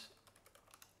clients,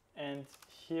 and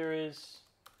here is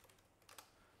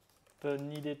the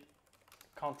needed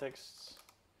context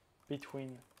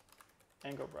between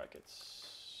angle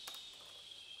brackets.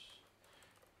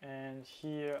 And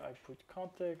here I put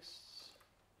context,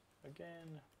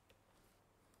 again,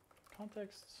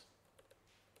 context,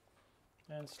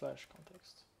 and slash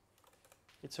context.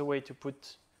 It's a way to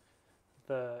put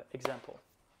the example.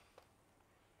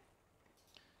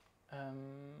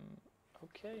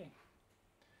 Okay,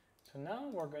 so now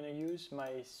we're going to use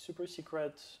my super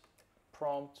secret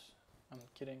prompt. I'm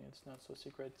kidding, it's not so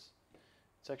secret.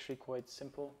 It's actually quite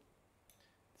simple.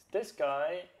 It's this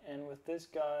guy, and with this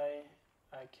guy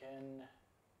I can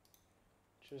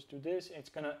just do this. It's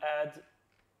going to add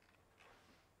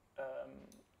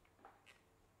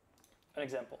an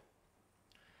example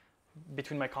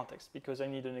between my context because I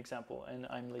need an example and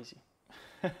I'm lazy.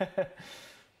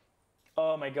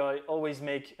 Oh my god, always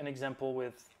make an example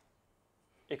with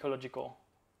ecological.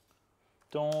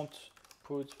 Don't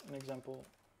put an example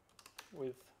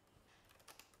with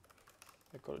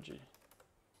ecology.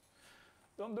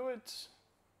 Don't do it.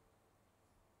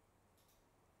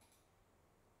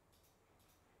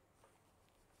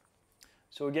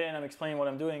 So again, I'm explaining what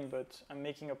I'm doing, but I'm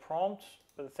making a prompt.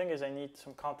 But the thing is, I need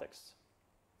some context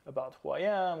about who I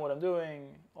am, what I'm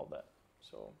doing, all that.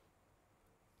 So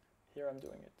here I'm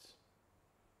doing it.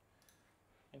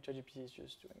 And ChatGPT is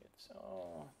just doing it.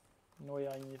 So no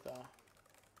AI either.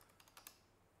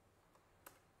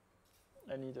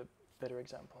 I need a better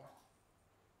example.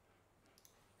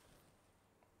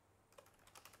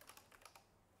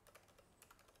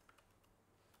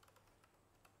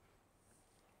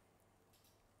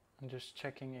 I'm just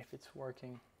checking if it's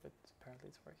working, but apparently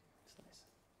it's working. It's nice.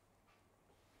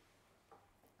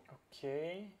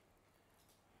 Okay.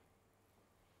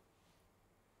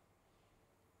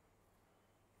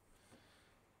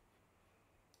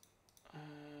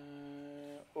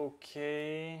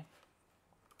 Okay.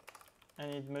 I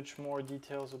need much more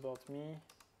details about me.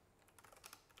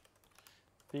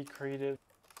 Be creative.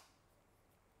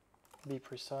 Be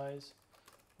precise.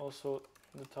 Also,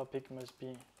 the topic must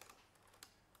be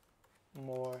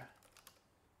more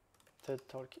TED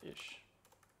Talk-ish.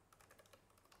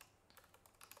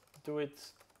 Do it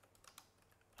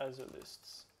as a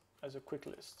list, as a quick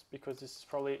list, because this is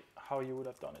probably how you would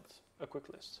have done it, a quick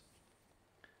list.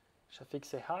 Shafiq,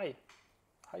 say hi.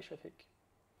 Hi, Shafiq.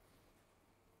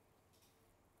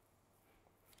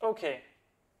 Okay,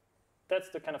 that's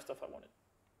the kind of stuff I wanted.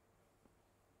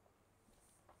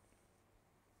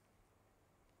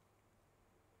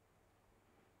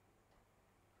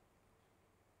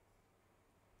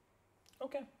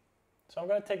 Okay, so I'm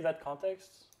going to take that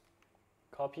context,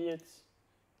 copy it,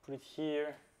 put it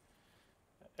here,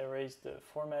 erase the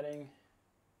formatting,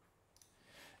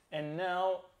 and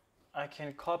now I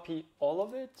can copy all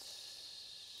of it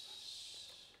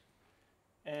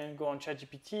and go on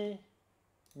ChatGPT,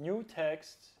 new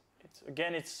text. It's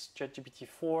ChatGPT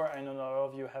 4. I know not all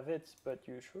of you have it, but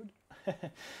you should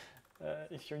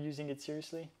if you're using it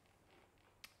seriously.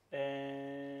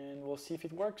 And we'll see if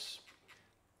it works.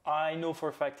 I know for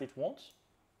a fact it won't,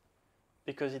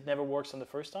 because it never works on the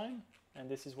first time, and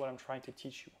this is what I'm trying to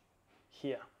teach you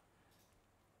here.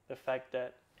 The fact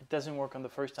that it doesn't work on the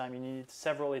first time, you need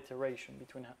several iterations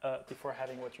before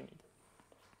having what you need.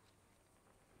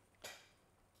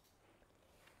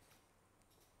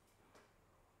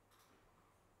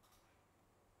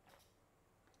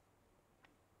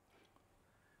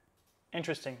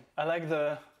 Interesting. I like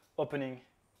the opening.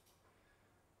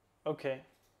 Okay.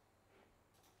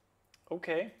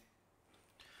 Okay,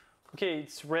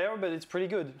 it's rare, but it's pretty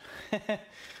good.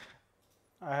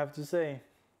 I have to say.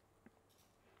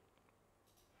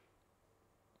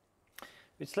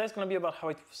 It's less going to be about how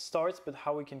it starts, but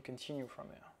how we can continue from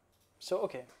there. So,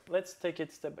 okay, let's take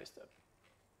it step by step.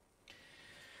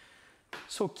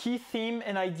 So, key theme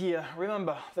and idea.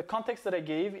 Remember, the context that I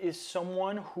gave is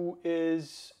someone who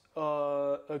is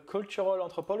a cultural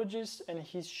anthropologist, and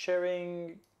he's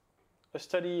sharing a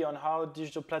study on how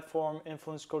digital platform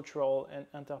influence cultural and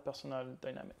interpersonal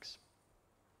dynamics.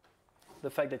 The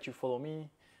fact that you follow me,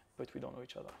 but we don't know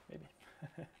each other, maybe.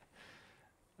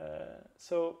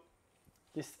 So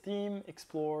this theme,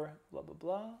 explore, blah, blah,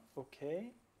 blah.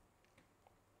 Okay.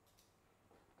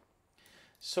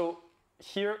 So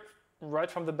here, right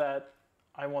from the bat,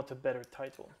 I want a better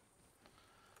title.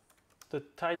 The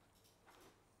title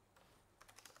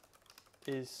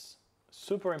is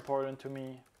super important to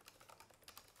me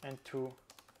and to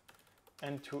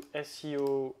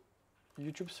SEO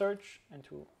YouTube search and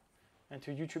to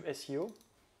YouTube SEO.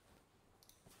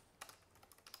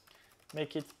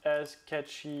 Make it as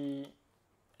catchy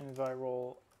and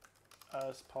viral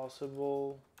as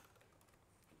possible.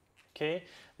 Okay,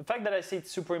 the fact that I say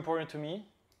it's super important to me,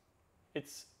 it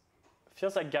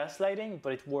feels like gaslighting,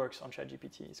 but it works on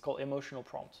ChatGPT. It's called emotional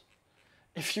prompt.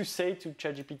 If you say to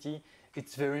ChatGPT,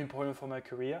 it's very important for my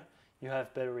career, you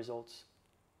have better results.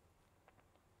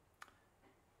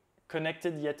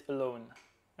 Connected yet alone,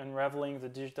 unraveling the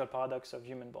digital paradox of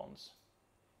human bonds.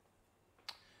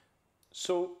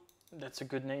 So that's a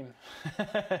good name.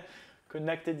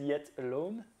 Connected yet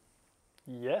alone?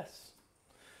 Yes.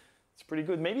 It's pretty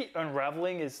good. Maybe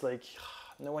unraveling is like,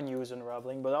 no one uses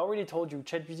unraveling, but I already told you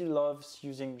ChatGPT loves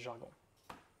using jargon.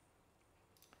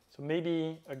 So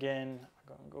maybe, again,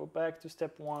 I'm going to go back to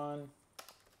step 1.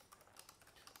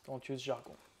 Don't use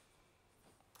jargon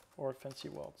or fancy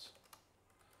words.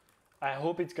 I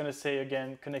hope it's going to say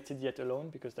again, connected yet alone,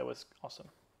 because that was awesome.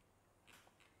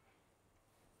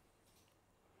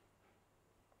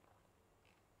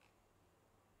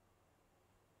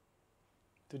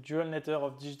 The dual nature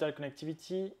of digital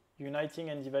connectivity, uniting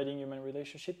and dividing human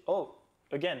relationship. Oh,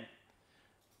 again,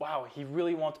 wow, he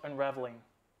really wants unraveling.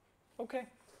 Okay.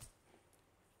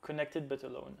 Connected but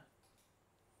alone.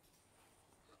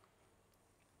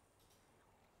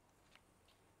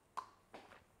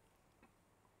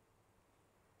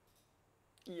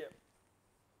 Yeah.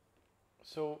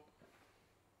 So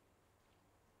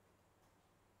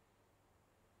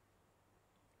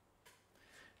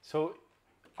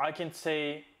I can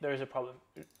say there is a problem.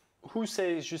 Who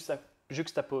says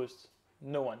juxtaposed?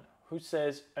 No one. Who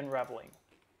says unraveling?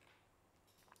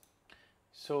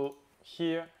 So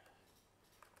here,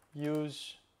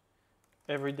 use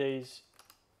everyday's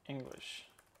English.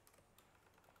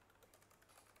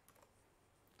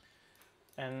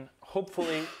 And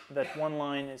hopefully that one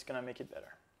line is going to make it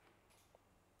better.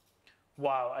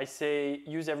 Wow, I say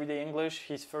use everyday English.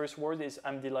 His first word is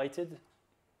I'm delighted.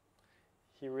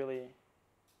 He really...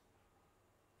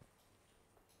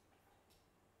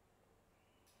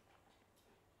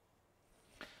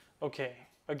 Okay,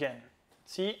 again,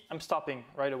 see, I'm stopping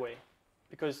right away.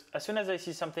 Because as soon as I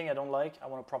see something I don't like, I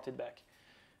want to prompt it back.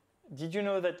 Did you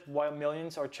know that while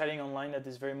millions are chatting online at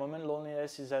this very moment,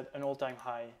 loneliness is at an all-time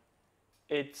high?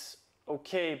 It's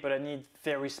okay, but I need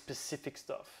very specific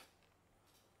stuff.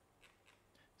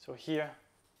 So here,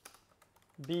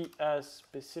 be as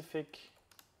specific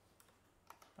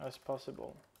as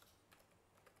possible,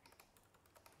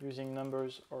 using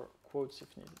numbers or quotes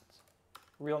if needed.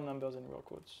 Real numbers and real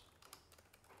quotes.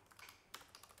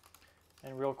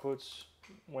 And real quotes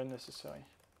when necessary.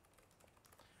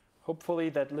 Hopefully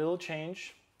that little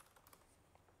change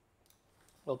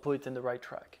will put it in the right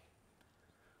track.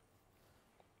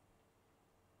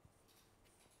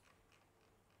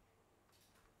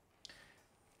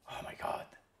 Oh my God,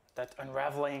 that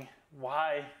unraveling,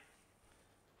 why?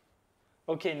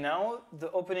 Okay, now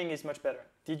the opening is much better.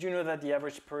 Did you know that the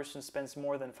average person spends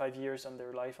more than 5 years of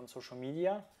their life on social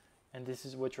media? And this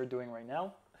is what you're doing right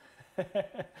now.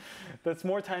 That's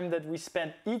more time that we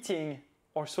spend eating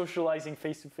or socializing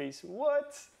face to face.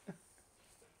 What?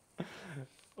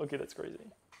 Okay, that's crazy.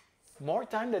 More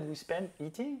time that we spend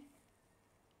eating?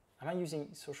 Am I using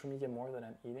social media more than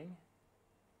I'm eating?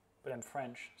 But I'm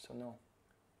French, so no.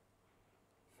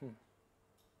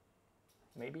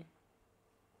 Maybe.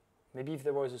 Maybe if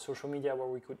there was a social media where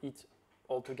we could eat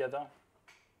all together.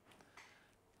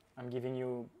 I'm giving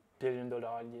you billion-dollar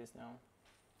ideas now.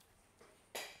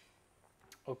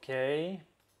 Okay.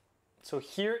 So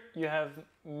here you have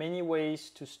many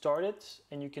ways to start it,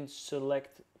 and you can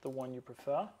select the one you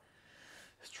prefer.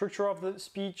 Structure of the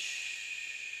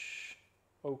speech.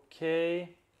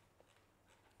 Okay.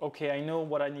 Okay, I know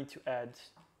what I need to add.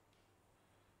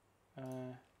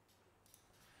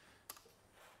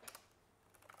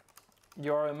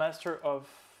 You're a master of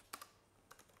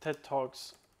TED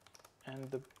Talks and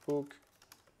the book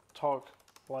Talk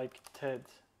Like TED.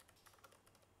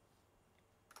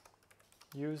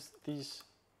 Use this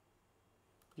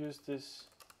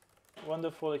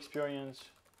wonderful experience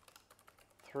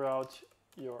throughout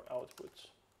your outputs.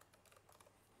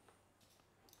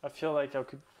 I feel like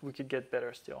we could get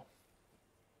better still.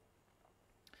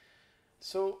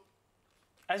 So,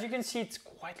 as you can see, it's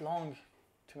quite long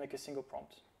to make a single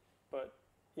prompt. But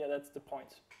yeah, that's the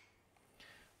point.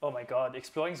 Oh my God,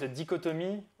 exploring the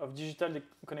dichotomy of digital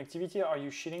connectivity. Are you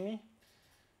shitting me?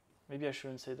 Maybe I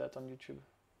shouldn't say that on YouTube.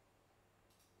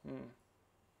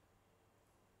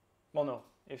 Well, no.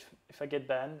 If I get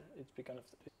banned, it's because of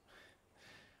this.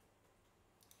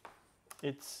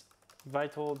 It's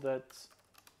vital that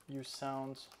you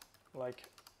sound like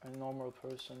a normal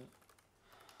person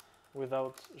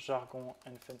without jargon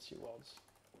and fancy words.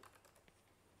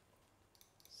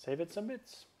 Save it, submit.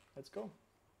 Let's go.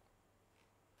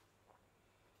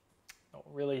 No,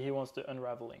 really, he wants the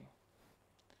unraveling.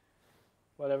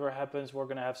 Whatever happens, we're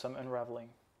gonna have some unraveling.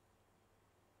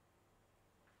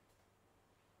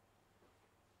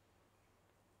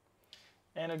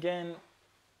 And again,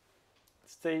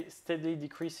 steadily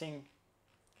decreasing.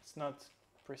 It's not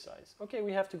precise. Okay,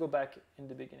 we have to go back in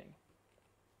the beginning.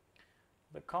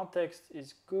 The context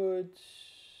is good.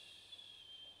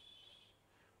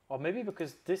 Or maybe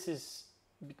because this is,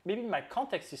 maybe my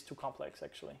context is too complex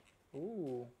actually.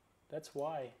 Ooh, that's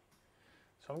why.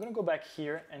 So I'm gonna go back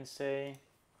here and say,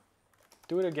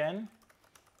 do it again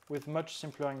with much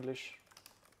simpler English.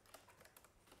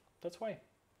 That's why.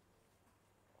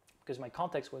 Because my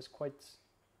context was quite...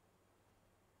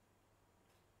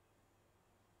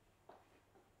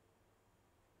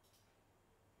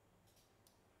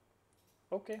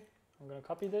 Okay, I'm gonna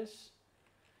copy this.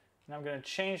 And I'm going to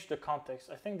change the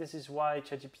context. I think this is why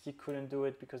ChatGPT couldn't do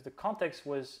it, because the context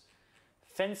was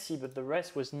fancy, but the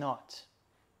rest was not.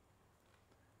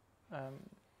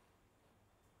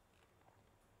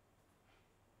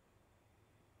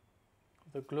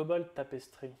 The global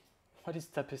tapestry. What is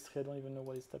tapestry? I don't even know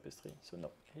what is tapestry. So no,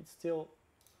 it still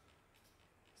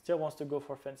wants to go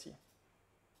for fancy.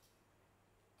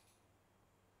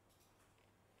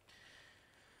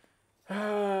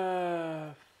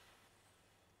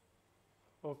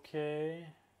 Okay.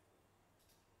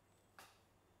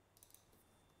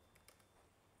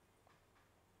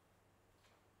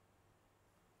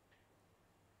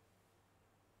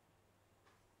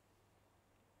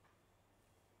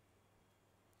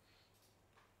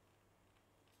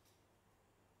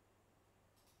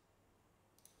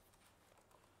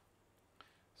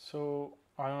 So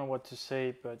I don't know what to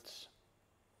say, but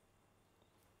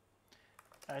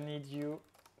I need you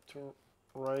to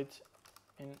write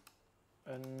in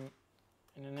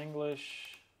an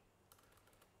English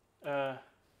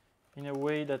in a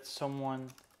way that someone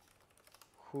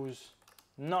who's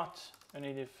not a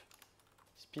native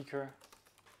speaker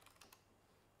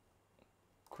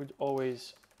could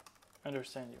always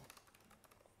understand you.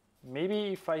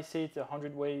 Maybe if I say it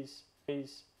 100 ways,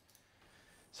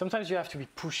 sometimes you have to be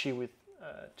pushy with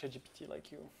ChatGPT,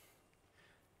 like you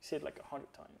say it like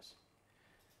 100 times.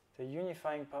 The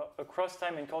unifying power across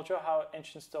time and culture, how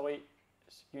ancient stories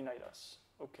unite us.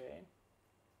 Okay.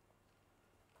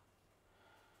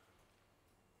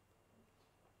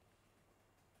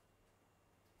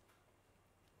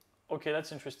 Okay,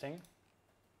 that's interesting.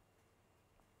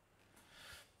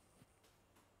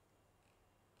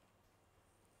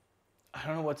 I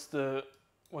don't know what's the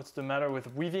matter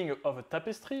with weaving of a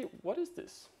tapestry. What is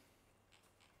this?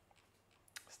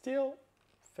 Still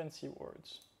fancy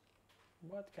words.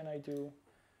 What can I do?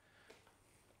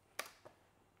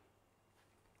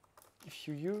 If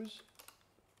you use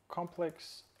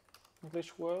complex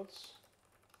English words,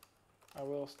 I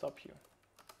will stop you.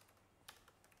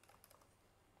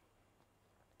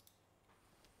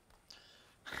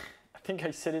 I think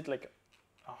I said it like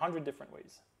 100 different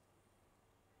ways.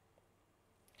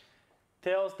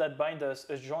 Tales that bind us,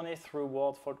 a journey through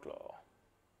world folklore.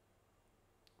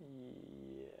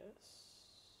 Yes.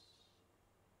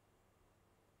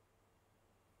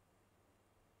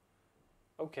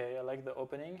 Okay, I like the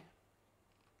opening.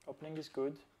 Opening is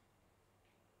good.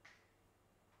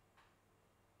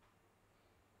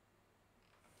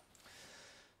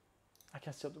 I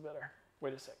can still do better.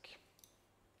 Wait a sec.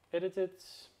 Edit it.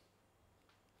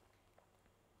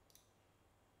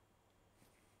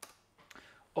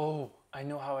 Oh, I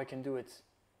know how I can do it.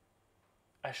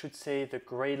 I should say the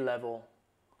grade level.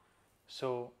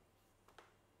 So,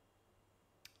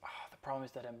 the problem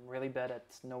is that I'm really bad at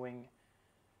knowing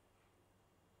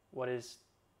what is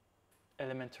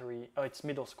elementary. Oh, it's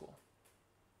middle school.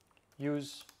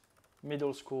 Use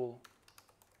middle school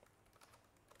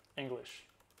English.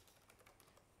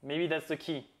 Maybe that's the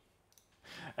key.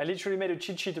 I literally made a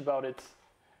cheat sheet about it.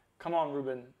 Come on,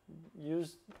 Ruben.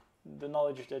 Use the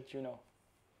knowledge that you know.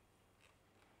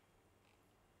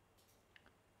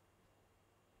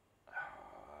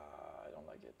 I don't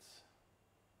like it.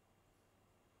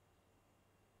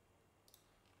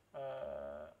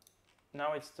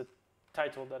 Now it's the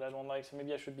title that I don't like, so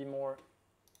maybe I should be more.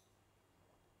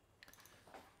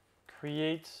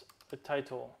 Create a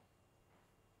title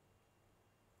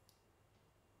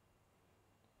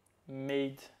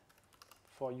made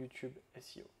for YouTube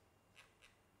SEO.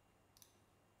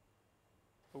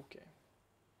 Okay.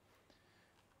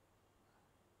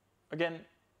 Again,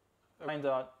 a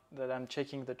reminder that I'm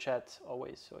checking the chat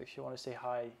always, so if you want to say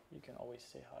hi, you can always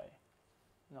say hi,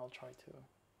 and I'll try to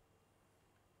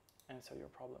answer your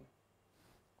problem.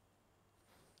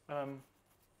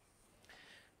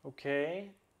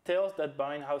 Okay. Tales that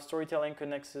bind how storytelling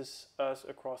connects us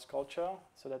across culture.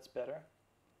 So that's better.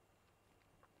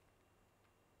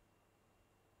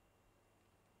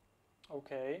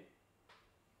 Okay.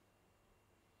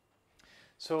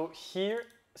 So here,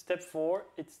 step 4,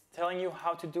 it's telling you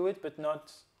how to do it, but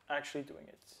not actually doing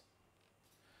it.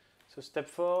 So step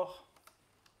 4,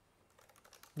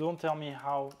 don't tell me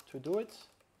how to do it.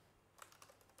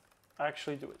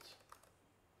 Actually do it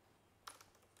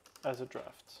as a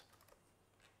draft.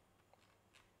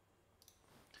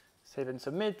 Save and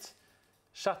submit.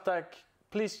 Shartak,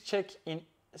 please check in,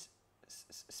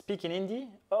 speak in Hindi.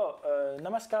 Oh,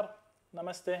 namaskar,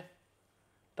 namaste,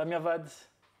 Damyavad.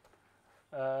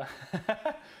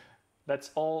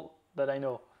 That's all that I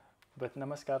know, but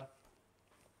namaskar.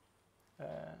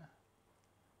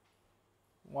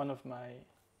 One of my,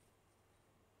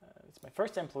 it's my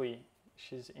first employee.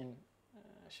 She's in,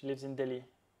 she lives in Delhi.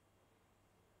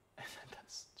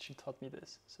 She taught me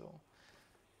this, so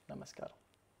namaskar.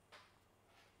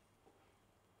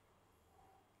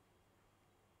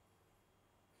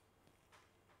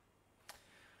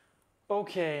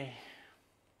 Okay.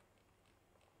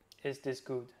 Is this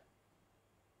good?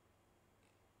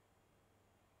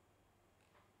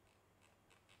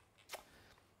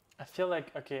 I feel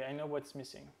like, okay, I know what's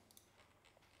missing.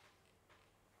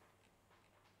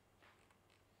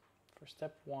 For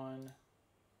step 1,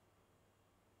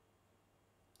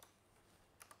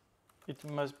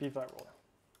 it must be viral.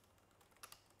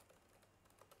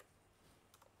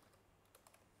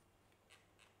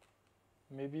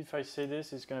 Maybe if I say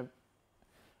this, it's gonna,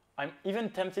 I'm even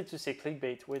tempted to say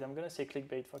clickbait. Wait, I'm gonna say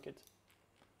clickbait, fuck it.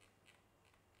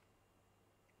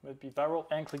 Must be viral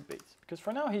and clickbait. Because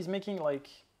for now he's making like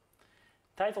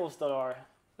titles that are,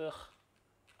 ugh,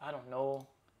 I don't know.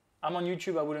 I'm on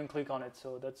YouTube, I wouldn't click on it,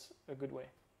 so that's a good way.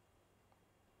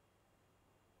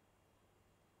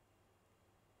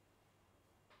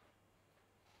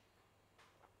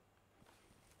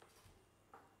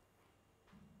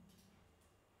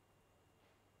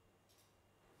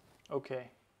 Okay.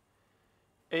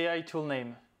 AI tool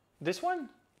name. This one?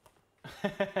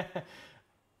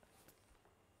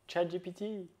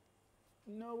 ChatGPT.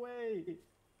 No way.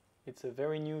 It's a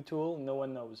very new tool, no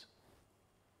one knows.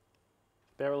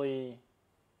 Barely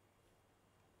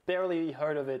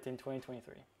heard of it in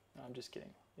 2023. No, I'm just kidding.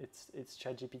 It's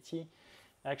ChatGPT.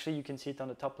 Actually, you can see it on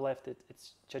the top left.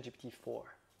 It's ChatGPT 4.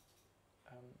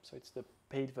 So it's the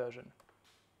paid version.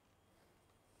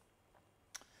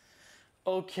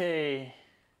 Okay.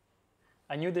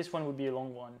 I knew this one would be a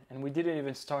long one, and we didn't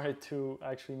even start to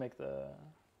actually make the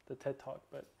TED Talk,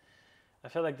 but I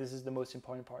feel like this is the most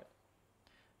important part.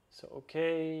 So,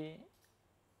 okay.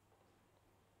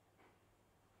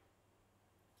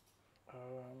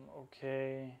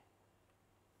 Okay.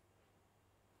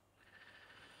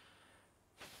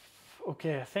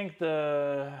 Okay, I think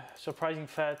the surprising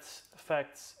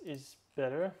facts is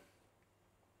better.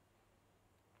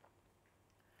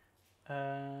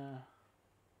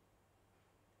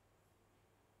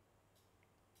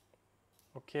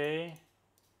 Okay.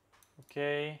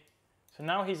 So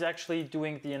now he's actually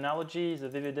doing the analogy, the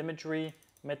vivid imagery,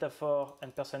 metaphor,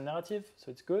 and personal narrative,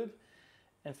 so it's good.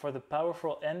 And for the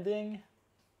powerful ending,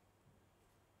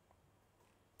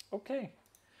 okay.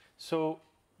 So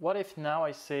what if now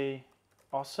I say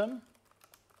awesome?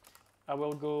 I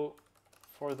will go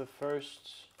for the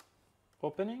first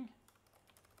opening.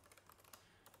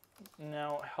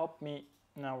 Now help me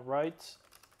now write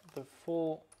the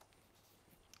full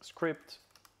script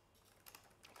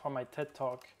for my TED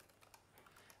Talk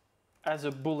as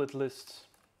a bullet list.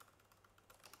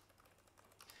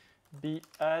 Be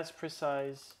as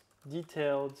precise,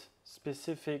 detailed,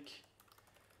 specific,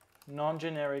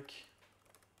 non-generic,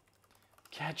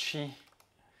 catchy,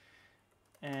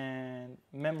 and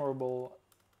memorable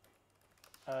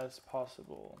as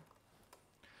possible.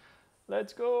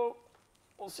 Let's go.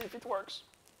 We'll see if it works.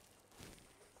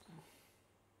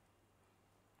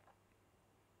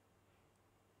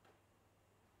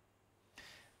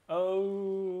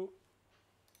 Oh,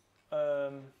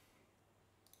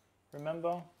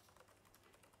 remember,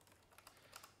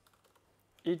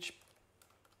 each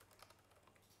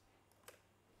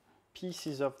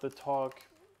pieces of the talk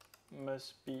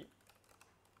must be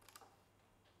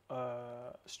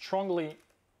strongly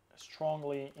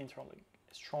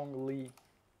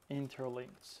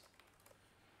interlinked.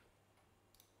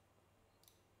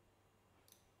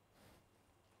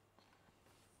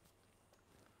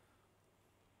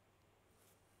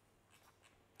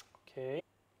 Okay.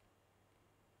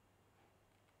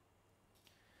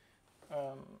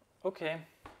 Okay.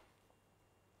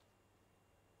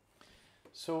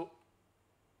 So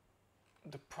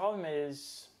the problem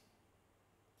is,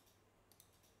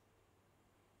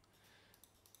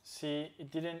 see,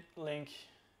 it didn't link,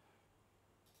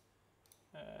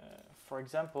 for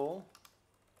example,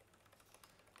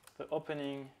 the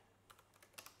opening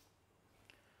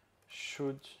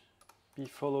should be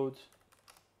followed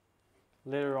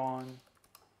later on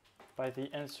by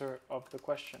the answer of the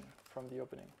question from the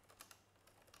opening.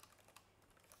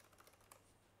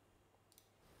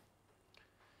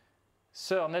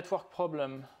 Sir, network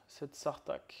problem, said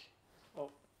Sartak.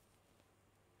 Oh,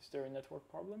 is there a network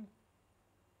problem?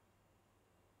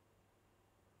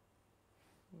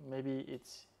 Maybe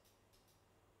it's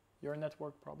your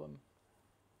network problem.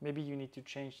 Maybe you need to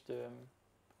change the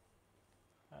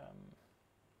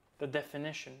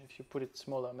definition. If you put it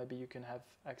smaller, maybe you can have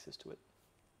access to it.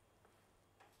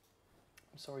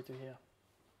 I'm sorry to hear.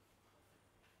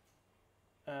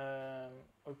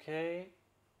 Okay.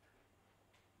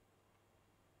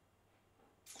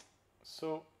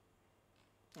 So,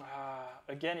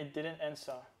 again, it didn't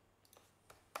answer.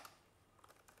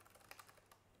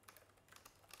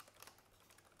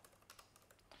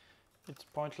 It's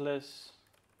pointless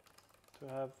to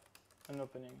have an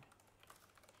opening.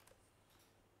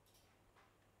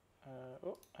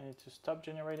 Oh, I need to stop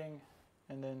generating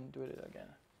and then do it again.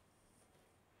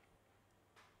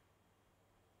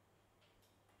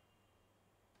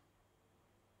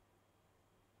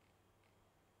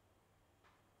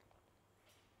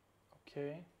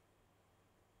 Okay.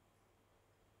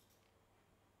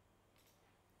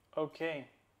 Okay,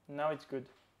 now it's good.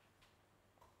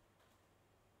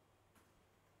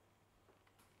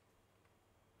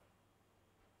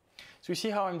 So you see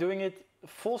how I'm doing it?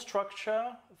 Full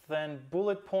structure, then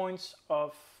bullet points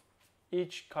of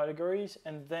each categories,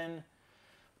 and then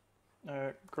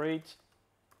great.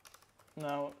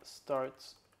 Now start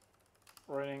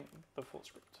writing the full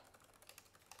script.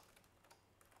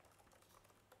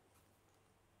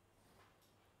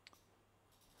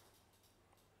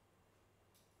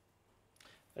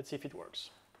 Let's see if it works.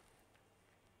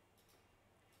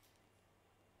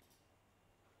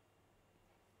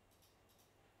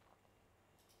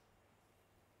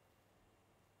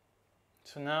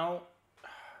 So now,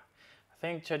 I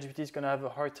think ChatGPT is going to have a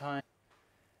hard time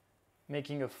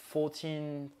making a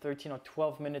 14, 13, or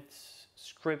 12 minute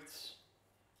script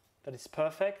that is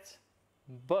perfect,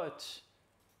 but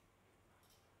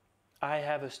I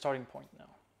have a starting point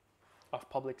now of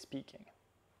public speaking.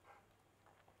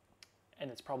 And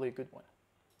it's probably a good one.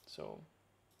 So,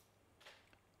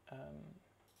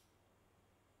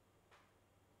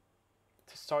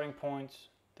 it's a starting point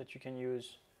that you can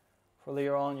use. For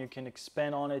later on, you can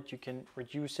expand on it, you can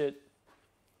reduce it.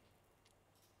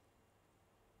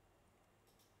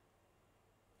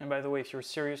 And by the way, if you're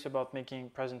serious about making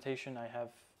presentation, I have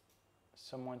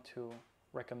someone to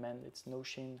recommend. It's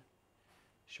Noshin.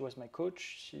 She was my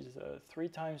coach. She's a 3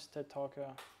 times TED Talker.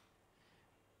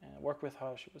 And I worked with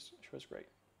her. She was great.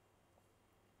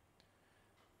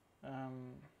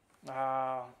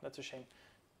 That's a shame.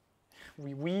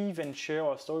 We weave and share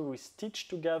our story. We stitch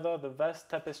together the vast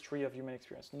tapestry of human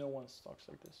experience. No one talks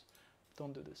like this.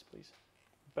 Don't do this, please.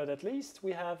 But at least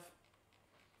we have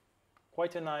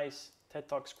quite a nice TED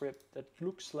Talk script that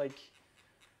looks like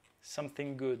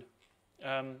something good.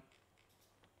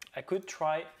 I could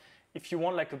try, if you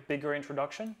want like a bigger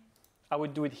introduction, I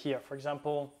would do it here. For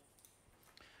example,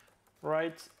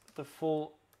 write the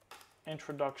full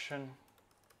introduction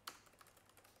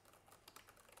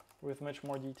with much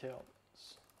more details.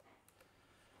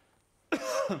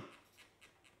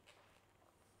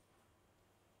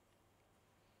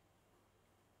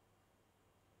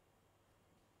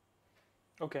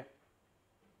 Okay.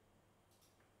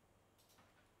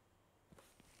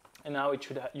 And now it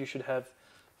you should have,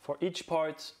 for each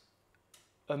part,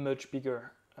 a much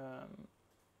bigger.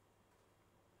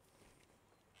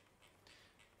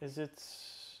 Is it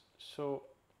so?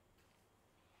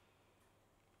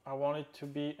 I want it to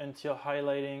be until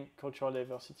highlighting cultural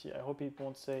diversity. I hope it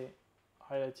won't say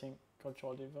highlighting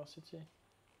cultural diversity.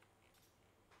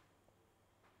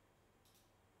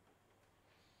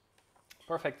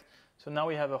 Perfect. So now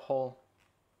we have a whole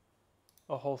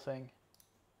thing.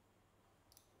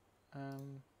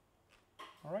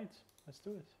 All right, let's do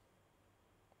it.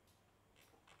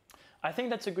 I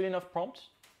think that's a good enough prompt.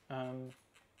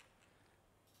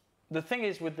 The thing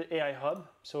is with the AI Hub,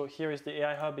 so here is the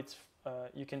AI Hub. It's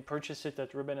you can purchase it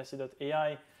at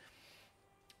rubenassi.ai.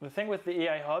 The thing with the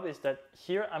AI Hub is that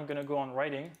here I'm going to go on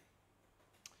writing,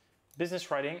 business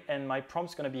writing, and my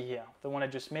prompt's going to be here. The one I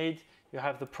just made, you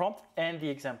have the prompt and the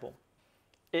example.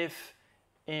 If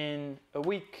in a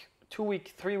week, 2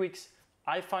 weeks, 3 weeks,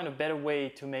 I find a better way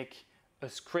to make a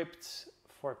script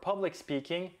for public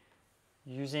speaking,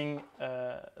 using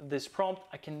this prompt,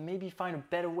 I can maybe find a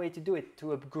better way to do it,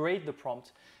 to upgrade the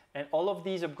prompt. And all of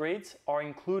these upgrades are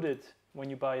included when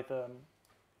you buy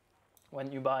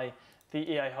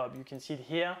the AI Hub. You can see it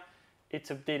here. It's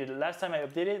updated. The last time I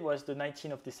updated it was the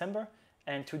 19th of December,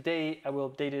 and today I will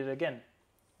update it again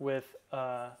with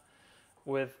the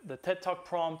TED Talk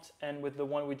prompt and with the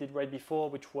one we did right before,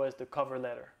 which was the cover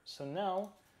letter. So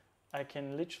now I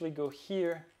can literally go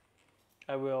here.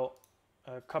 I will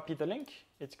copy the link.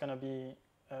 It's going to be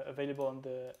available on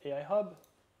the AI Hub.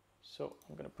 So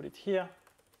I'm going to put it here.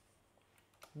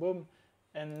 Boom.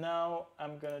 And now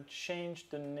I'm going to change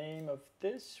the name of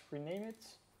this, rename it.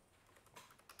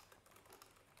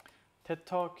 TED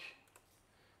Talk.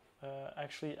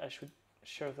 Actually, I should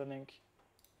share the link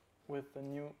with the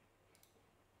new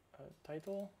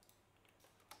title.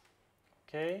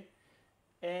 Okay.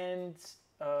 And,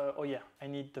 oh yeah, I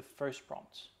need the first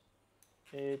prompt.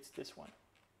 It's this one.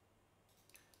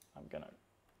 I'm going to,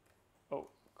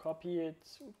 copy it.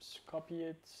 Oops, copy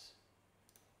it.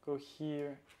 Go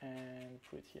here and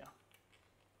put it here.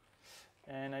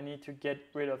 And I need to get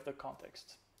rid of the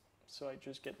context. So I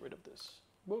just get rid of this.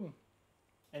 Boom.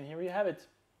 And here you have it.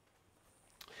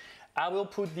 I will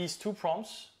put these two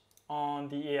prompts on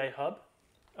the AI Hub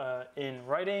in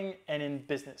writing and in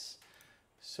business.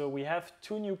 So we have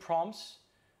two new prompts.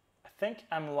 I think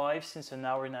I'm live since an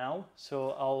hour now,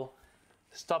 so I'll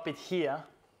stop it here.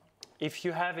 If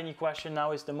you have any question,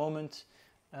 now is the moment.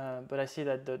 But I see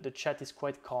that the chat is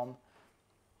quite calm.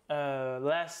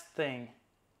 Last thing,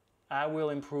 I will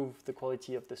improve the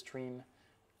quality of the stream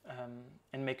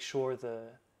and make sure the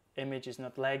image is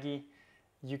not laggy.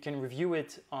 You can review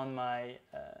it on my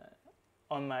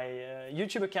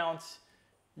YouTube account.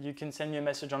 You can send me a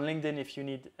message on LinkedIn if you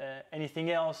need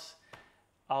anything else.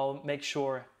 I'll make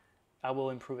sure I will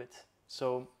improve it.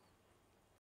 So